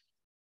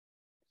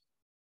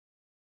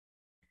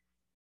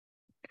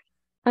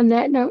 on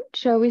that note,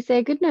 shall we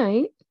say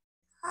goodnight?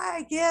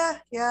 Yeah,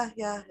 yeah,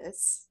 yeah.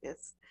 It's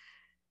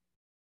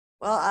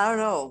well, I don't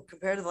know.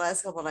 Compared to the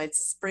last couple of nights,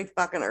 it's pretty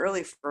fucking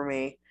early for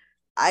me.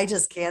 I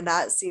just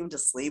cannot seem to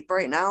sleep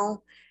right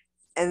now.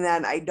 And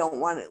then I don't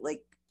want it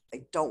like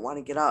I don't want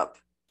to get up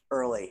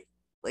early.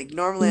 Like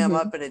normally I'm Hmm.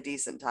 up at a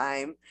decent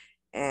time.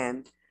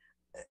 And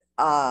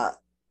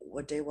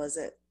what day was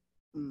it?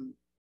 Mm,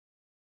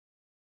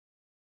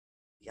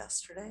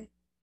 yesterday?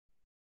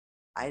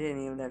 I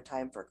didn't even have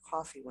time for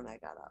coffee when I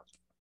got up.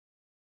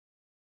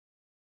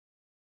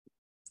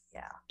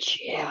 Yeah.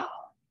 Chill.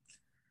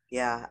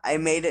 Yeah. I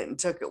made it and I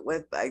took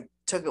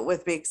it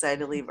with me because I had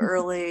to leave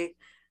early.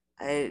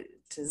 I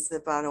to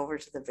zip on over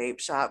to the vape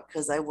shop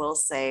because I will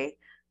say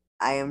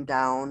I am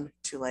down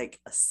to like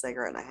a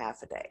cigarette and a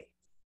half a day.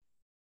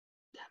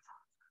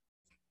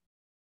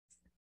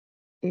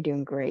 You're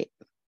doing great.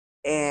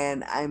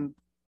 And I'm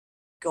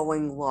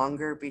going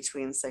longer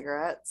between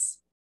cigarettes.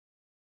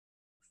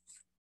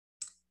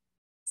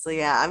 So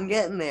yeah, I'm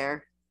getting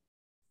there.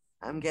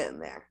 I'm getting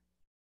there.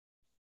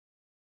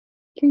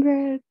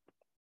 Congrats.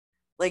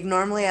 Like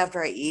normally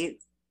after I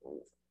eat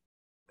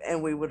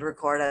and we would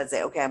record, I'd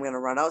say, okay, I'm gonna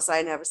run outside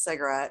and have a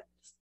cigarette.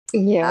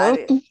 Yeah.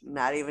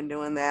 Not even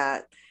doing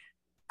that.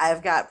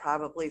 I've got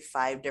probably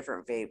 5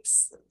 different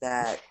vapes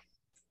that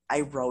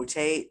I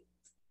rotate.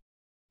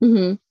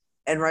 Hmm.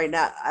 And right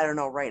now, I don't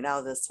know, right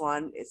now this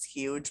one, it's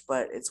huge,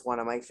 but it's one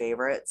of my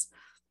favorites.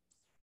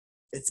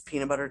 It's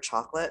peanut butter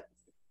chocolate.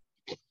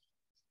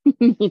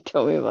 You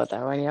told me about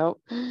that one. Yep.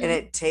 And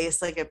it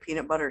tastes like a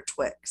peanut butter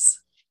Twix.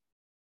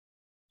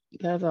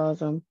 That's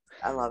awesome.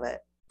 I love it.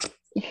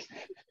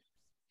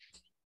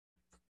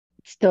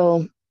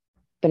 Still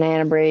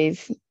banana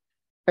breeze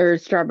or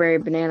strawberry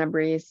banana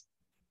breeze.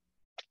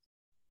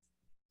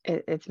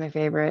 It's my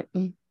favorite.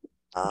 It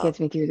Um, gets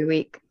me through the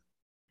week.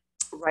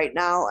 right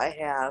now, I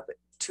have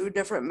 2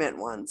 different mint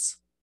ones.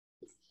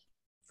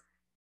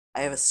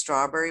 I have a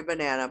strawberry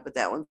banana, but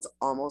that one's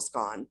almost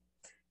gone.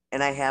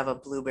 And I have a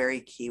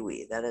blueberry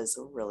kiwi that is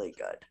really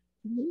good.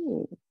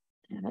 Ooh,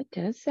 yeah, that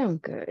does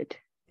sound good.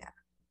 Yeah.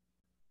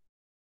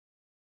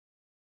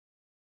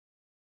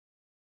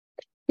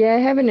 Yeah, I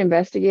haven't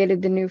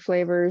investigated the new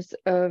flavors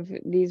of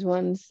these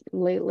ones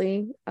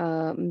lately.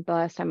 The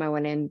last time I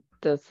went in,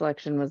 the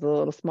selection was a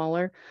little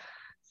smaller.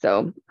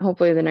 So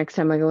hopefully the next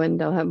time I go in,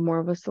 they'll have more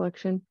of a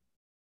selection.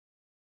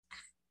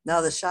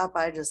 Now, the shop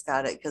I just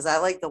got it because I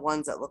like the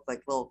ones that look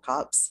like little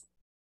cups.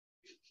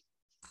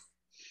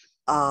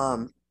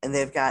 And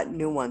they've got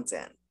new ones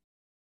in.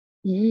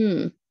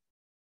 Mm.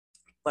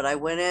 But I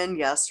went in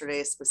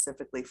yesterday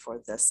specifically for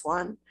this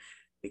one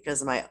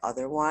because my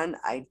other one,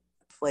 I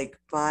like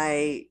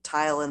my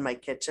tile in my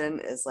kitchen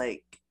is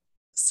like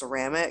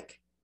ceramic,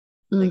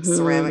 like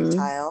ceramic Mm-hmm.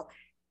 tile,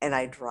 and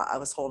I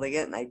was holding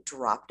it and I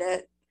dropped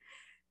it.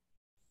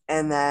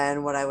 And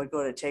then when I would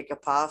go to take a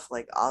puff,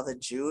 like all the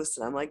juice,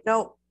 and I'm like,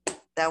 nope,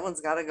 that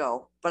one's got to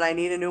go. But I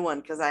need a new one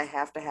because I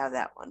have to have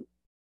that one.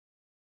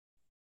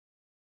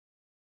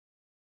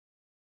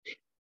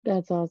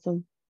 That's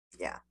awesome.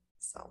 Yeah.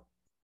 So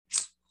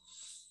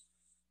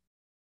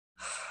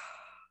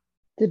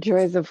The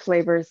joys of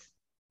flavors.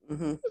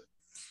 mhm.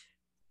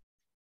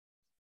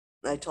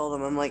 I told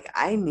him, I'm like,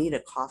 I need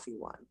a coffee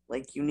one.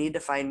 Like, you need to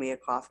find me a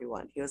coffee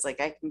one. He was like,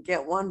 I can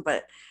get one,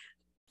 but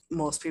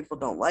most people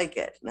don't like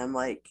it. And I'm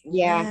like,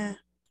 Yeah. yeah.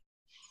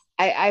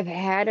 I've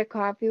had a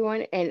coffee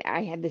one and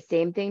I had the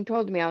same thing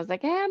told to me. I was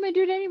like, hey, I'm gonna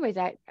do it anyways.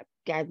 I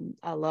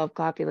love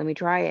coffee. Let me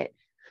try it.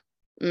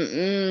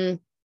 Mm-mm.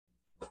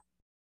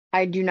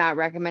 I do not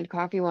recommend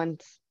coffee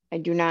ones. I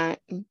do not.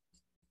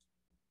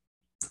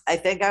 I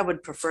think I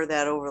would prefer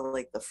that over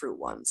like the fruit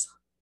ones.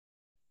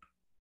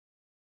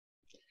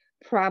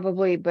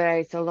 Probably, but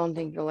I still don't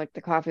think you'll like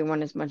the coffee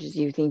one as much as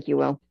you think you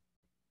will.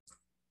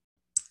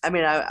 I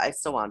mean, I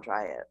still want to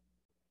try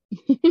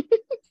it.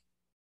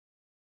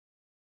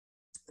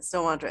 I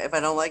still want to try. If I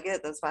don't like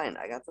it, that's fine.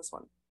 I got this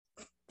one.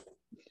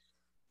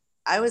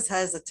 I was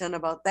hesitant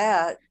about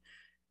that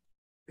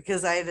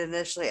because I had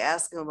initially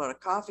asked him about a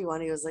coffee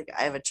one. He was like,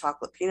 I have a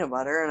chocolate peanut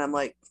butter. And I'm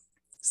like,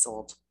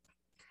 sold.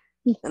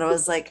 And I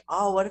was like,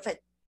 oh, what if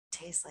it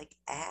tastes like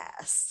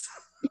ass?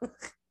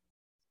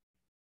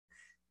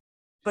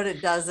 But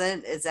it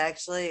doesn't. It's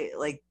actually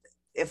like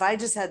if I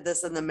just had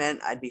this in the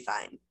mint, I'd be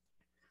fine.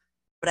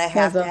 But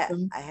That's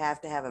awesome. I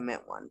have to have a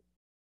mint one.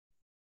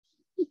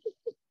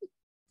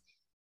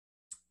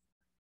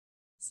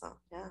 So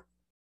yeah.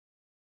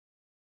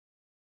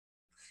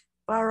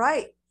 All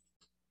right.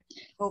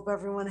 Hope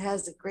everyone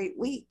has a great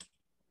week.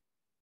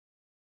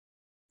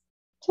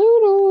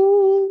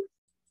 Toodles.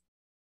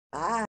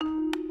 Bye.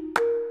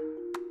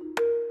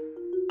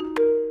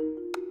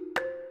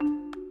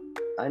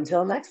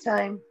 Until next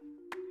time.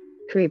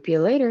 Creep you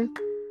later.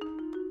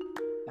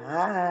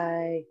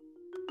 Bye.